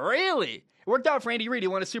 Really? It worked out for Andy Reid. He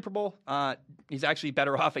won a Super Bowl. He's actually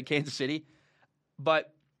better off at Kansas City.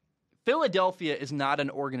 But Philadelphia is not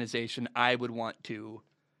an organization I would want to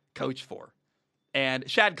coach for. And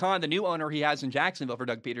Shad Khan, the new owner he has in Jacksonville for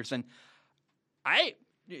Doug Pederson,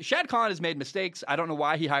 Shad Khan has made mistakes. I don't know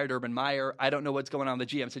why he hired Urban Meyer. I don't know what's going on in the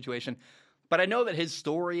GM situation. But I know that his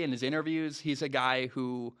story and his interviews, he's a guy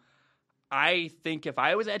who I think if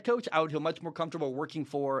I was a head coach, I would feel much more comfortable working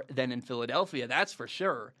for than in Philadelphia. That's for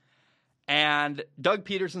sure. And Doug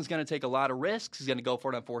Peterson's going to take a lot of risks. He's going to go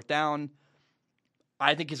for it on fourth down.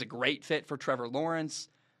 I think he's a great fit for Trevor Lawrence.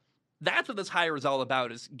 That's what this hire is all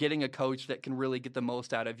about, is getting a coach that can really get the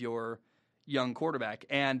most out of your young quarterback.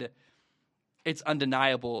 And it's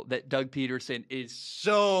undeniable that Doug Pederson is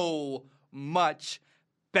so much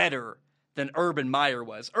better than Urban Meyer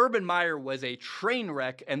was. Urban Meyer was a train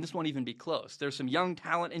wreck, and this won't even be close. There's some young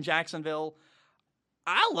talent in Jacksonville.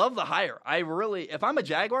 I love the hire. If I'm a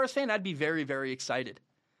Jaguars fan, I'd be very, very excited.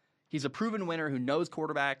 He's a proven winner who knows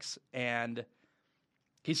quarterbacks, and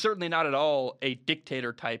he's certainly not at all a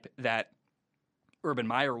dictator type that Urban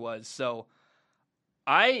Meyer was. So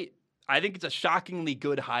I think it's a shockingly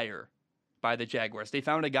good hire by the Jaguars. They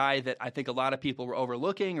found a guy that I think a lot of people were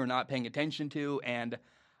overlooking or not paying attention to, and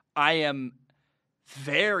I am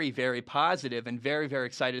very, very positive and very, very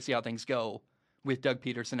excited to see how things go with Doug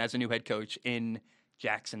Pederson as a new head coach in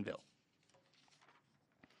Jacksonville.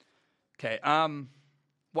 Okay,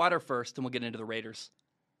 water first, and we'll get into the Raiders.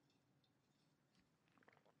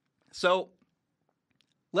 So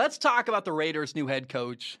let's talk about the Raiders' new head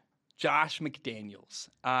coach, Josh McDaniels.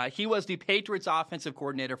 He was the Patriots' offensive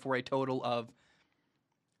coordinator for a total of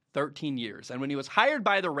 13 years. And when he was hired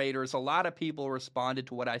by the Raiders, a lot of people responded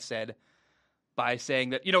to what I said by saying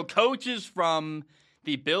that, coaches from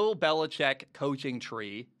the Bill Belichick coaching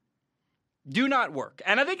tree do not work.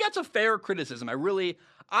 And I think that's a fair criticism.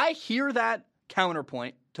 I hear that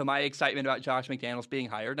counterpoint to my excitement about Josh McDaniels being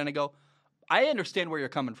hired, and I go, I understand where you're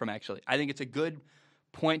coming from, actually. I think it's a good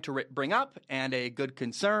point to bring up and a good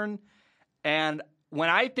concern. And when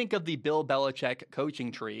I think of the Bill Belichick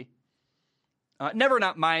coaching tree, never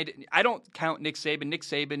not mind, I don't count Nick Saban. Nick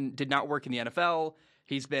Saban did not work in the NFL.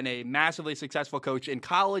 He's been a massively successful coach in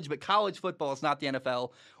college, but college football is not the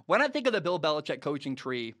NFL. When I think of the Bill Belichick coaching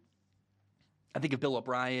tree, I think of Bill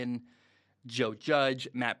O'Brien, Joe Judge,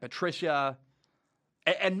 Matt Patricia.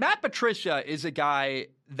 And Matt Patricia is a guy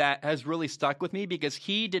that has really stuck with me because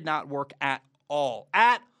he did not work at all,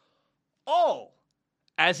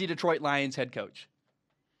 as the Detroit Lions head coach.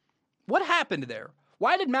 What happened there?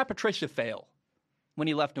 Why did Matt Patricia fail when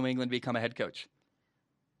he left New England to become a head coach?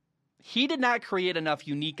 He did not create enough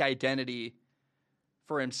unique identity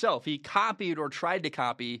for himself. He copied or tried to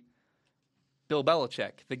copy Bill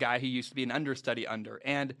Belichick, the guy who used to be an understudy under.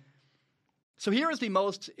 And so here is the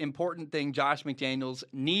most important thing Josh McDaniels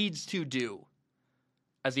needs to do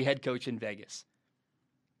as the head coach in Vegas.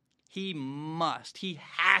 He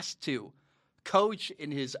has to coach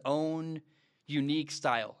in his own unique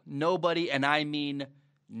style. Nobody, and I mean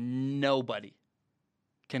nobody,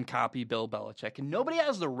 can copy Bill Belichick. And nobody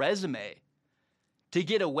has the resume to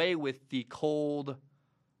get away with the cold,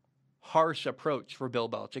 harsh approach for Bill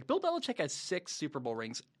Belichick. Bill Belichick has 6 Super Bowl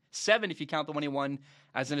rings, 7 if you count the one he won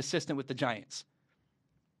as an assistant with the Giants.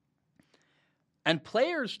 And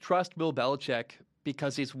players trust Bill Belichick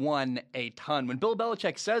because he's won a ton. When Bill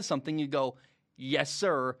Belichick says something, you go, yes,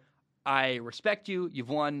 sir, I respect you, you've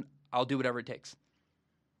won, I'll do whatever it takes.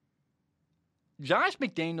 Josh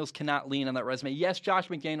McDaniels cannot lean on that resume. Yes, Josh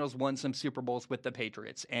McDaniels won some Super Bowls with the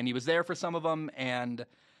Patriots, and he was there for some of them, and,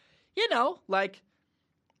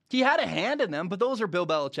 he had a hand in them, but those are Bill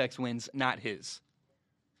Belichick's wins, not his.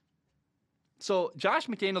 So Josh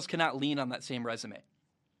McDaniels cannot lean on that same resume.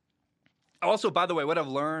 Also, by the way, what I've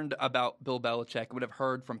learned about Bill Belichick, what I've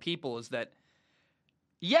heard from people is that,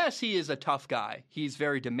 yes, he is a tough guy. He's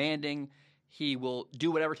very demanding. He will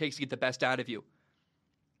do whatever it takes to get the best out of you.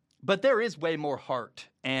 But there is way more heart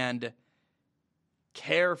and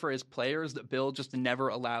care for his players that Bill just never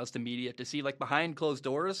allows the media to see. Like behind closed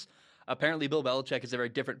doors, apparently Bill Belichick is a very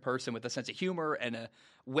different person with a sense of humor and a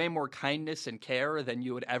way more kindness and care than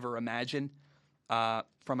you would ever imagine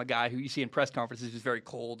from a guy who you see in press conferences who's very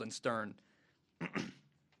cold and stern.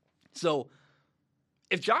 So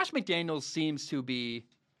if Josh McDaniels seems to be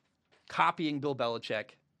copying Bill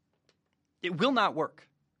Belichick, it will not work.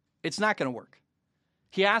 It's not going to work.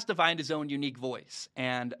 He has to find his own unique voice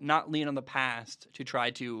and not lean on the past to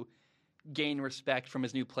try to gain respect from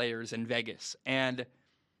his new players in Vegas. And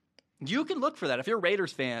you can look for that. If you're a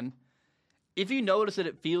Raiders fan, if you notice that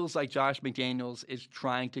it feels like Josh McDaniels is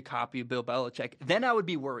trying to copy Bill Belichick, then I would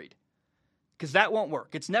be worried because that won't work.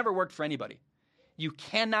 It's never worked for anybody. You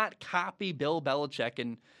cannot copy Bill Belichick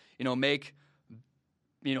and, make,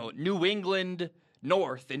 New England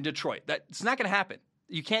North in Detroit. That's not going to happen.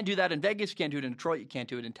 You can't do that in Vegas. You can't do it in Detroit. You can't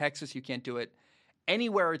do it in Texas. You can't do it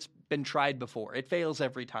anywhere it's been tried before. It fails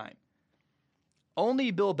every time.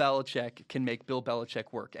 Only Bill Belichick can make Bill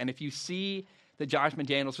Belichick work. And if you see that Josh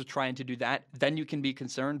McDaniels is trying to do that, then you can be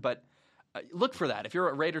concerned. But look for that. If you're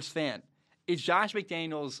a Raiders fan, is Josh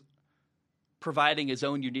McDaniels providing his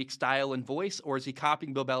own unique style and voice, or is he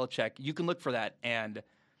copying Bill Belichick? You can look for that. And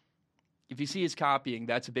if you see his copying,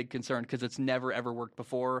 that's a big concern because it's never, ever worked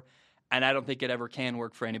before. And I don't think it ever can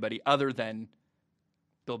work for anybody other than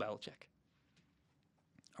Bill Belichick.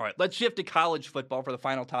 All right, let's shift to college football for the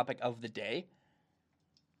final topic of the day.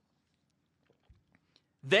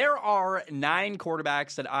 There are 9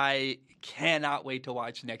 quarterbacks that I cannot wait to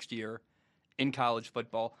watch next year in college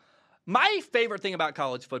football. My favorite thing about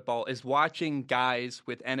college football is watching guys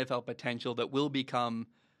with NFL potential that will become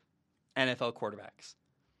NFL quarterbacks.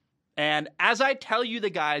 And as I tell you the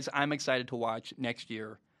guys I'm excited to watch next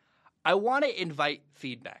year, I want to invite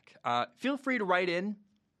feedback. Feel free to write in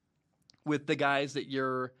with the guys that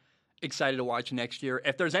you're excited to watch next year.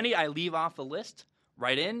 If there's any I leave off the list,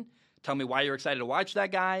 write in. Tell me why you're excited to watch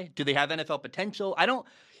that guy. Do they have NFL potential? I'm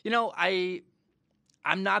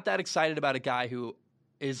not that excited about a guy who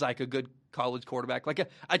is like a good college quarterback, like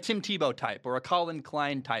a Tim Tebow type or a Colin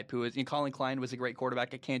Klein type, Colin Klein was a great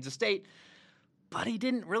quarterback at Kansas State, but he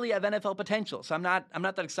didn't really have NFL potential. So I'm not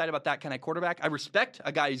that excited about that kind of quarterback. I respect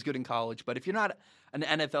a guy who's good in college, but if you're not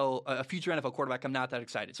a future NFL quarterback, I'm not that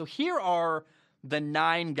excited. So here are the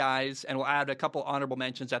 9 guys, and we'll add a couple honorable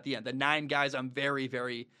mentions at the end. The 9 guys I'm very,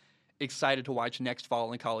 very excited to watch next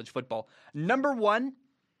fall in college football. Number 1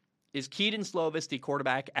 is Kedon Slovis, the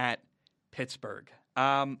quarterback at Pittsburgh.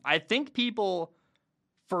 I think people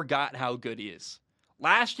forgot how good he is.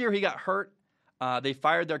 Last year he got hurt. They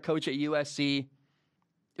fired their coach at USC.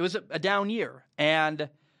 It was a down year. And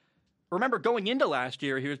remember, going into last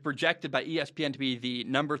year, he was projected by ESPN to be the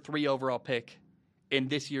number 3 overall pick in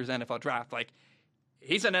this year's NFL draft. Like,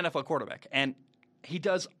 he's an NFL quarterback, and he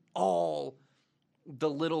does all the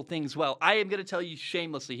little things well. I am going to tell you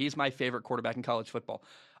shamelessly, he's my favorite quarterback in college football.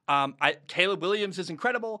 Caleb Williams is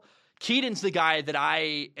incredible. Kedon's the guy that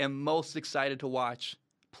I am most excited to watch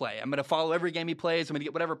play. I'm going to follow every game he plays. I'm going to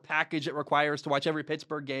get whatever package it requires to watch every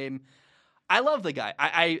Pittsburgh game. I love the guy.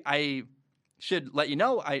 I should let you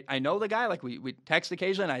know, I know the guy. Like, we text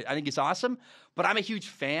occasionally, and I think he's awesome. But I'm a huge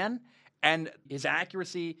fan. And his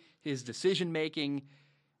accuracy, his decision-making,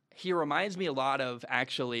 he reminds me a lot of,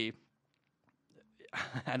 actually,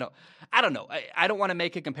 I don't know. I don't want to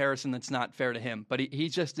make a comparison that's not fair to him, but he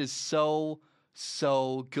just is so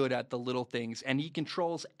good at the little things, and he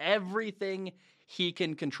controls everything he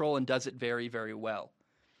can control and does it very, very well.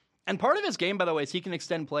 And part of his game, by the way, is he can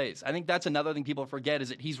extend plays. I think that's another thing people forget, is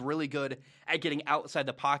that he's really good at getting outside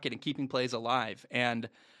the pocket and keeping plays alive. And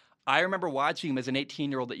I remember watching him as an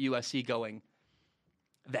 18-year-old at USC going,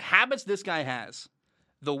 the habits this guy has,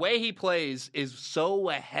 the way he plays is so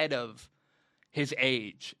ahead of his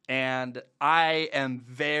age. And I am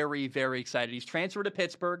very, very excited. He's transferred to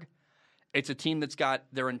Pittsburgh. It's a team that's got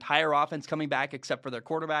their entire offense coming back except for their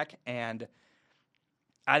quarterback. And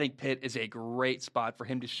I think Pitt is a great spot for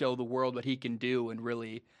him to show the world what he can do and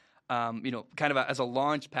really, kind of as a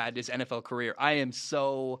launch pad to his NFL career. I am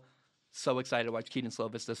so excited to watch Kedon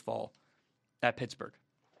Slovis this fall at Pittsburgh.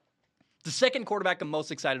 The second quarterback I'm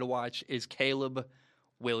most excited to watch is Caleb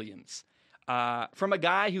Williams. From a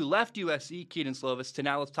guy who left USC, Kedon Slovis, to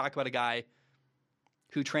now let's talk about a guy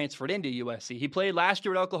who transferred into USC. He played last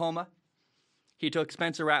year at Oklahoma. He took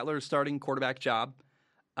Spencer Rattler's starting quarterback job,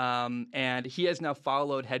 and he has now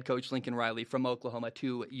followed head coach Lincoln Riley from Oklahoma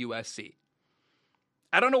to USC.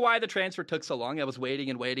 I don't know why the transfer took so long. I was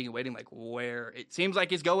waiting, like, where? It seems like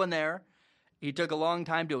he's going there. He took a long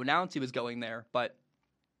time to announce he was going there, but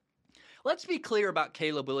let's be clear about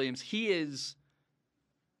Caleb Williams. He is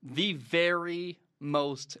the very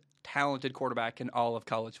most talented quarterback in all of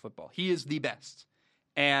college football. He is the best.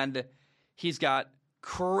 And he's got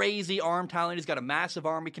crazy arm talent. He's got a massive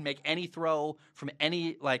arm. He can make any throw from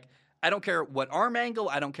any, I don't care what arm angle.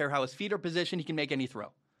 I don't care how his feet are positioned. He can make any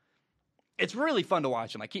throw. It's really fun to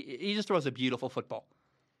watch him. He just throws a beautiful football.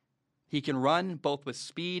 He can run both with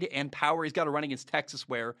speed and power. He's got a run against Texas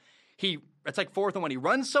where it's like 4th and 1. He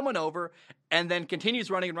runs someone over and then continues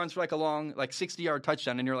running and runs for a long 60-yard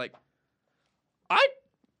touchdown. And you're like,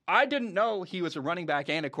 I didn't know he was a running back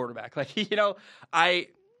and a quarterback.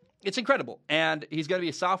 It's incredible. And he's going to be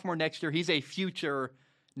a sophomore next year. He's a future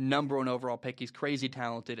number 1 overall pick. He's crazy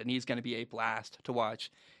talented, and he's going to be a blast to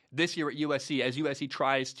watch this year at USC as USC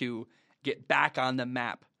tries to get back on the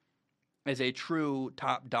map as a true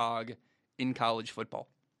top dog in college football.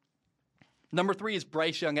 Number 3 is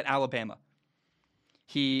Bryce Young at Alabama.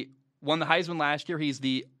 He won the Heisman last year. He's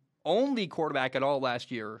the only quarterback at all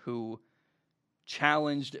last year who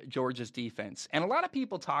challenged Georgia's defense. And a lot of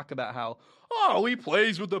people talk about how, he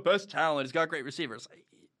plays with the best talent. He's got great receivers.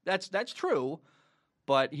 That's true,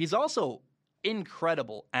 but he's also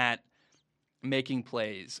incredible at making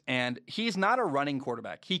plays. And he's not a running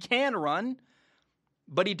quarterback. He can run,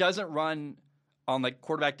 but he doesn't run on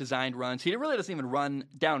quarterback designed runs. He really doesn't even run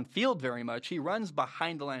downfield very much. He runs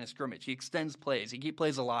behind the line of scrimmage. He extends plays. He keeps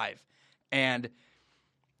plays alive. And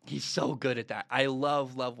he's so good at that. I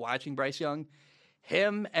love watching Bryce Young.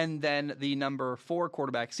 Him and then the number 4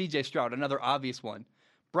 quarterback, C.J. Stroud, another obvious one.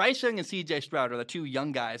 Bryce Young and C.J. Stroud are the 2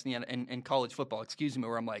 young guys in college football,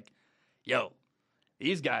 where I'm like, yo,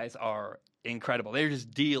 these guys are incredible. They're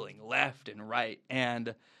just dealing left and right.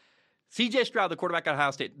 And C.J. Stroud, the quarterback at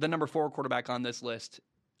Ohio State, the number 4 quarterback on this list,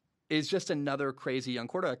 is just another crazy young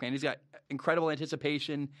quarterback, man. He's got incredible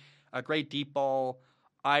anticipation, a great deep ball.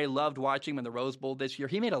 I loved watching him in the Rose Bowl this year.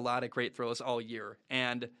 He made a lot of great throws all year.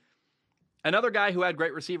 And another guy who had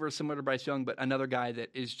great receivers similar to Bryce Young, but another guy that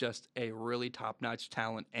is just a really top-notch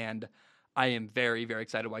talent. And I am very, very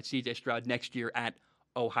excited to watch C.J. Stroud next year at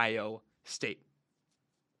Ohio State.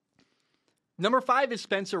 Number 5 is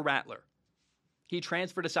Spencer Rattler. He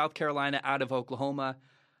transferred to South Carolina out of Oklahoma.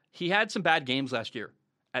 He had some bad games last year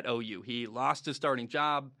at OU. He lost his starting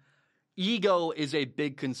job. Ego is a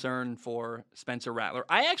big concern for Spencer Rattler.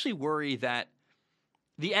 I actually worry that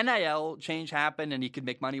the NIL change happened and he could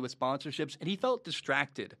make money with sponsorships, and he felt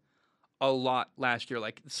distracted a lot last year.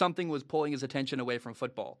 Something was pulling his attention away from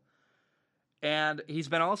football. And he's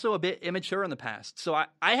been also a bit immature in the past. So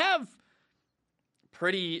I have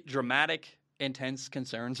pretty dramatic, intense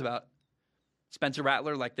concerns about Spencer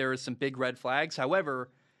Rattler. There are some big red flags. However,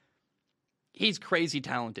 he's crazy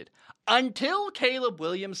talented. Until Caleb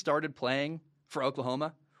Williams started playing for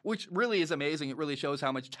Oklahoma, which really is amazing. It really shows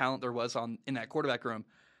how much talent there was in that quarterback room.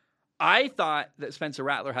 I thought that Spencer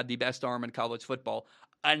Rattler had the best arm in college football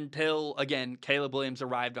until, again, Caleb Williams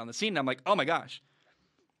arrived on the scene. And I'm like, oh my gosh.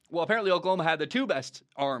 Well, apparently Oklahoma had the 2 best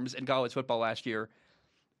arms in college football last year.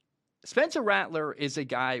 Spencer Rattler is a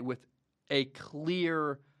guy with a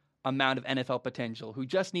clear amount of NFL potential who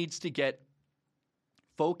just needs to get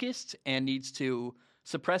focused and needs to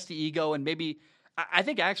suppress the ego. And maybe, I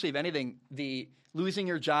think actually, if anything, the losing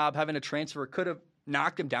your job, having a transfer could have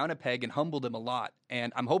knocked him down a peg and humbled him a lot.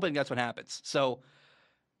 And I'm hoping that's what happens. So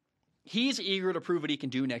he's eager to prove what he can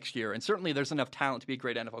do next year. And certainly there's enough talent to be a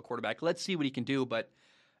great NFL quarterback. Let's see what he can do. But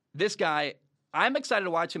this guy, I'm excited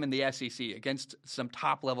to watch him in the SEC against some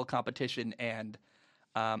top-level competition. And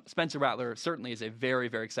Spencer Rattler certainly is a very,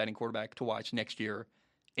 very exciting quarterback to watch next year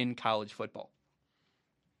in college football.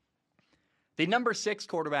 The number 6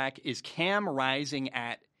 quarterback is Cam Rising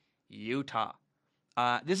at Utah.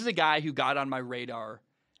 This is a guy who got on my radar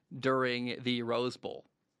during the Rose Bowl.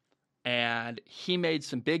 And he made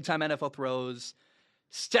some big-time NFL throws,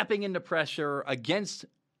 stepping into pressure against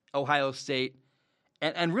Ohio State.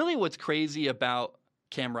 And really what's crazy about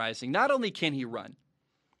Cam Rising, not only can he run,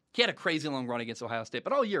 he had a crazy long run against Ohio State,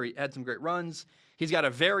 but all year he had some great runs. He's got a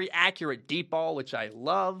very accurate deep ball, which I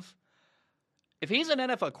love. If he's an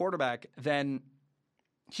NFL quarterback, then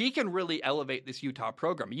he can really elevate this Utah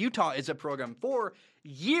program. Utah is a program for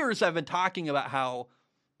years I've been talking about how,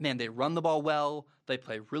 man, they run the ball well. They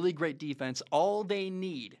play really great defense. All they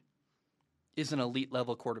need is an elite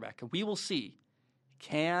level quarterback. And we will see,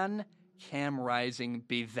 can Cam Rising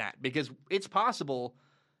be that? Because it's possible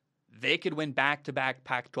they could win back-to-back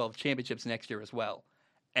Pac-12 championships next year as well.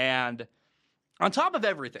 And on top of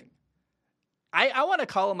everything, I want to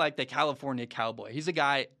call him like the California Cowboy. He's a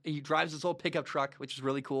guy, he drives his old pickup truck, which is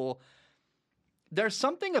really cool. There's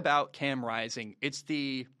something about Cam Rising. It's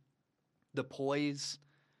the poise,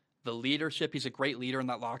 the leadership. He's a great leader in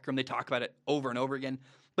that locker room. They talk about it over and over again.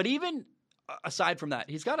 But even aside from that,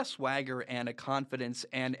 he's got a swagger and a confidence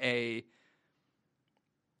and a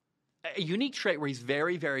unique trait where he's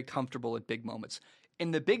very, very comfortable at big moments.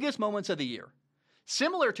 In the biggest moments of the year,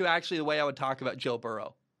 similar to actually the way I would talk about Joe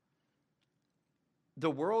Burrow, the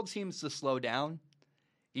world seems to slow down.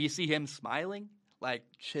 You see him smiling, like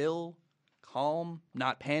chill, calm,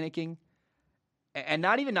 not panicking. And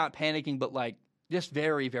not even not panicking, but like just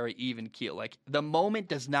very, very even keel. Like the moment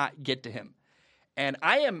does not get to him. And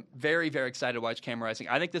I am very, very excited to watch Cam Rising.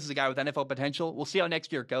 I think this is a guy with NFL potential. We'll see how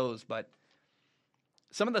next year goes, but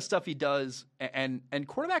some of the stuff he does, and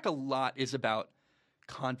quarterback a lot is about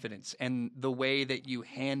confidence and the way that you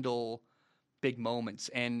handle big moments.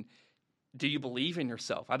 And do you believe in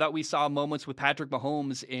yourself? I thought we saw moments with Patrick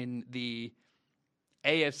Mahomes in the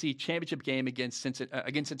AFC Championship game against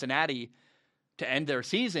Cincinnati to end their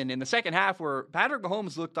season in the second half, where Patrick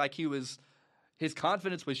Mahomes looked like his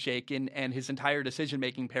confidence was shaken and his entire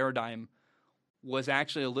decision-making paradigm was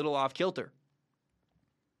actually a little off kilter.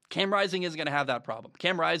 Cam Rising isn't going to have that problem.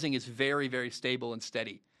 Cam Rising is very, very stable and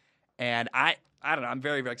steady. And I don't know, I'm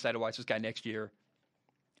very, very excited to watch this guy next year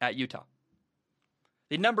at Utah.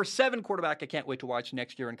 The number 7 quarterback I can't wait to watch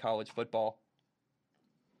next year in college football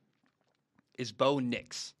is Bo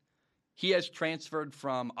Nix. He has transferred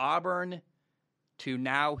from Auburn to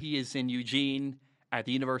now he is in Eugene at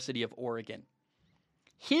the University of Oregon.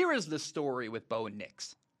 Here is the story with Bo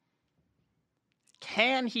Nix.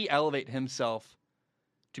 Can he elevate himself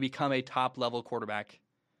to become a top-level quarterback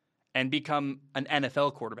and become an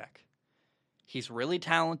NFL quarterback? He's really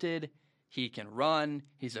talented. He can run.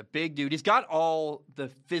 He's a big dude. He's got all the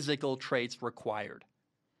physical traits required.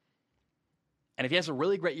 And if he has a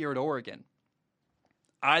really great year at Oregon,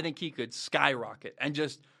 I think he could skyrocket and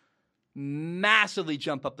just massively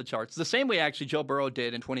jump up the charts. The same way actually Joe Burrow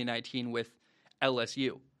did in 2019 with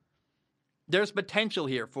LSU. There's potential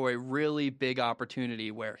here for a really big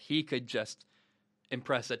opportunity where he could just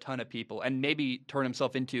impress a ton of people and maybe turn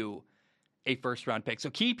himself into a first-round pick. So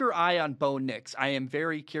keep your eye on Bo Nix. I am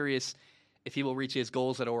very curious if he will reach his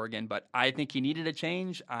goals at Oregon, but I think he needed a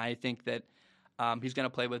change. I think that he's going to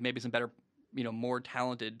play with maybe some better, more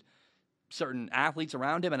talented certain athletes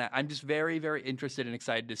around him, and I'm just very, very interested and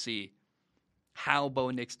excited to see how Bo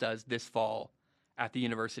Nix does this fall at the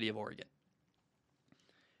University of Oregon.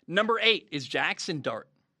 Number 8 is Jackson Dart.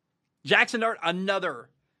 Jackson Dart, another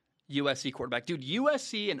USC quarterback. Dude,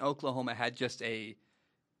 USC and Oklahoma had just a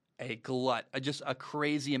glut, just a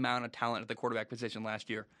crazy amount of talent at the quarterback position last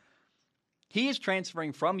year. He is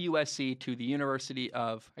transferring from USC to the University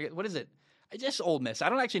of, what is it? Just Ole Miss. I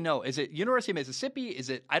don't actually know. Is it University of Mississippi? Is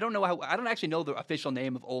it? I don't know I don't actually know the official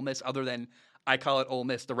name of Ole Miss other than I call it Ole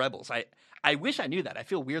Miss, the Rebels. I wish I knew that. I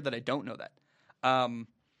feel weird that I don't know that.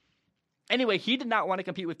 Anyway, he did not want to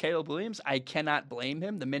compete with Caleb Williams. I cannot blame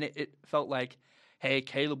him. The minute it felt like, hey,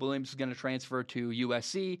 Caleb Williams is going to transfer to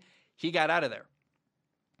USC, he got out of there.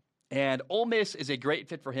 And Ole Miss is a great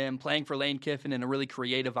fit for him, playing for Lane Kiffin in a really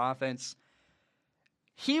creative offense.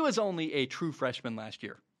 He was only a true freshman last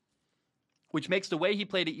year, which makes the way he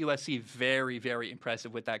played at USC very, very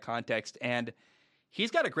impressive with that context. And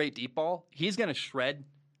he's got a great deep ball. He's going to shred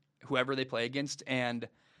whoever they play against. And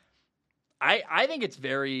I think it's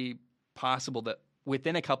very possible that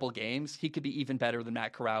within a couple games, he could be even better than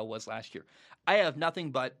Matt Corral was last year. I have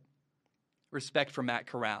nothing but respect for Matt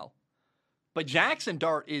Corral. But Jackson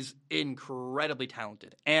Dart is incredibly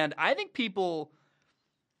talented. And I think people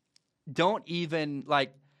don't even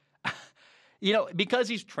because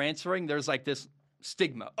he's transferring, there's like this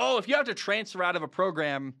stigma. Oh, if you have to transfer out of a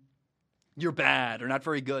program, you're bad or not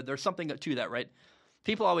very good. There's something to that, right?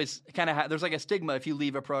 People always kind of there's like a stigma if you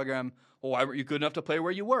leave a program. Oh, why weren't you good enough to play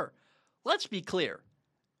where you were? Let's be clear.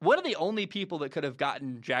 One of the only people that could have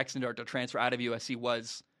gotten Jackson Dart to transfer out of USC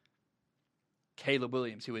was Caleb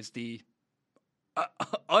Williams, who is the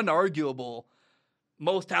unarguable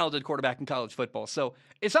most talented quarterback in college football. So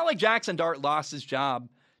it's not like Jackson Dart lost his job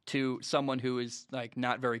to someone who is like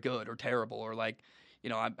not very good or terrible or like,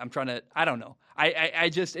 I'm trying to, I don't know. I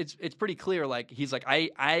just, it's pretty clear. Like he's like, I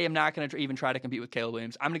am not going to even try to compete with Caleb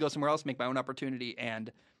Williams. I'm going to go somewhere else, make my own opportunity,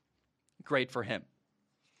 and great for him.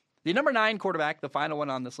 The number 9 quarterback, the final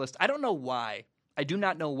one on this list, I don't know why. I do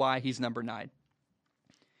not know why he's number 9.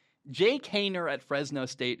 Jake Haener at Fresno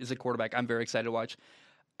State is a quarterback I'm very excited to watch.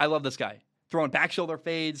 I love this guy. Throwing back shoulder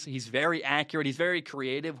fades. He's very accurate. He's very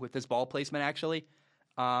creative with his ball placement, actually.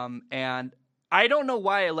 And I don't know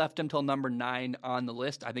why I left him till number 9 on the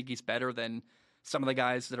list. I think he's better than some of the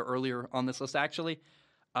guys that are earlier on this list, actually.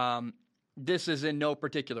 This is in no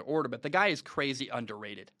particular order, but the guy is crazy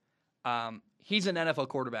underrated. he's an NFL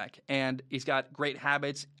quarterback, and he's got great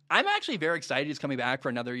habits. I'm actually very excited he's coming back for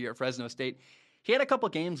another year at Fresno State. He had a couple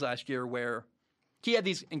games last year where he had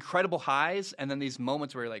these incredible highs and then these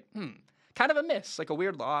moments where you're like, kind of a miss, like a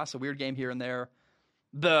weird loss, a weird game here and there.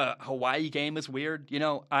 The Hawaii game is weird.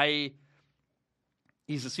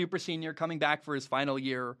 He's a super senior coming back for his final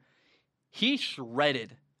year. He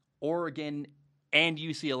shredded Oregon and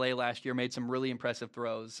UCLA last year, made some really impressive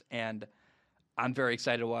throws, and I'm very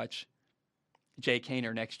excited to watch Jay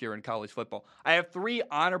Kaner next year in college football. I have 3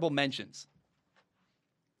 honorable mentions.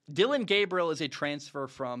 Dylan Gabriel is a transfer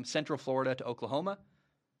from Central Florida to Oklahoma.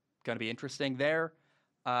 Going to be interesting there.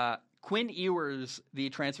 Quinn Ewers, the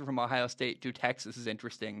transfer from Ohio State to Texas, is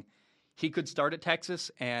interesting. He could start at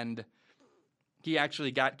Texas, and he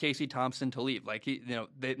actually got Casey Thompson to leave.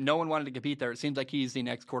 No one wanted to compete there. It seems like he's the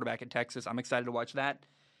next quarterback at Texas. I'm excited to watch that.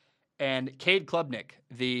 And Cade Klubnik,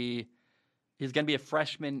 he's going to be a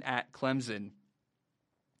freshman at Clemson.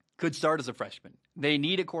 Could start as a freshman. They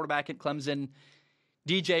need a quarterback at Clemson.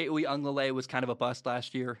 DJ Uiagalelei was kind of a bust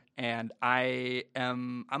last year, and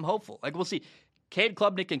I'm hopeful. We'll see. Cade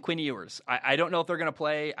Klubnik and Quinn Ewers. I don't know if they're going to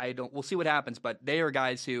play. We'll see what happens, but they are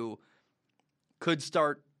guys who could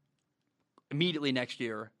start immediately next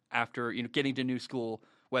year after getting to new school.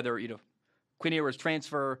 Whether Quinn Ewers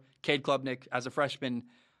transfer, Cade Klubnik as a freshman,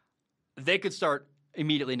 they could start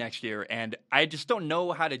immediately next year, and I just don't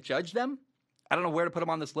know how to judge them. I don't know where to put them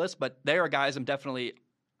on this list, but they are guys I'm definitely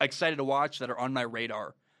excited to watch that are on my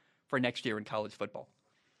radar for next year in college football.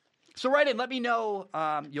 So write in, let me know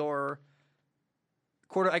your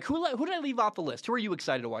quarter. Who did I leave off the list? Who are you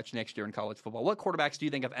excited to watch next year in college football? What quarterbacks do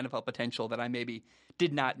you think have NFL potential that I maybe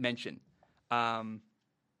did not mention? Let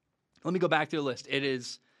me go back to the list. It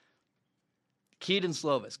is Keaton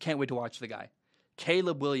Slovis. Can't wait to watch the guy.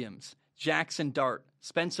 Caleb Williams, Jackson Dart,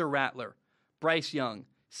 Spencer Rattler, Bryce Young,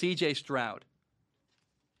 C.J. Stroud.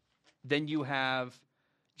 Then you have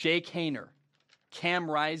Jay Kaner, Cam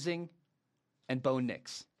Rising, and Bo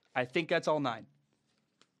Nix. I think that's all 9.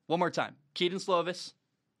 One more time. Keaton Slovis.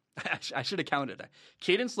 I should have counted.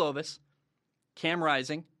 Keaton Slovis, Cam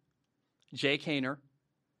Rising, Jay Kaner,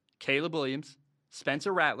 Caleb Williams,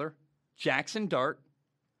 Spencer Rattler, Jackson Dart,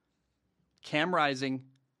 Cam Rising,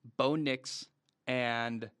 Bo Nix,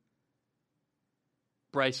 and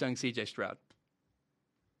Bryce Young, C.J. Stroud.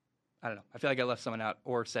 I don't know. I feel like I left someone out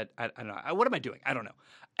or said, I don't know. What am I doing? I don't know.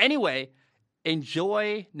 Anyway,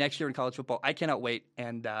 enjoy next year in college football. I cannot wait.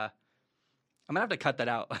 And I'm going to have to cut that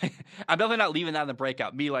out. I'm definitely not leaving that in the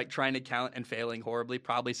breakout. Me trying to count and failing horribly,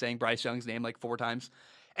 probably saying Bryce Young's name 4 times.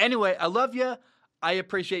 Anyway, I love you. I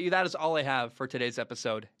appreciate you. That is all I have for today's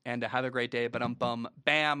episode. And have a great day. But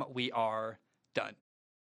bam, we are done.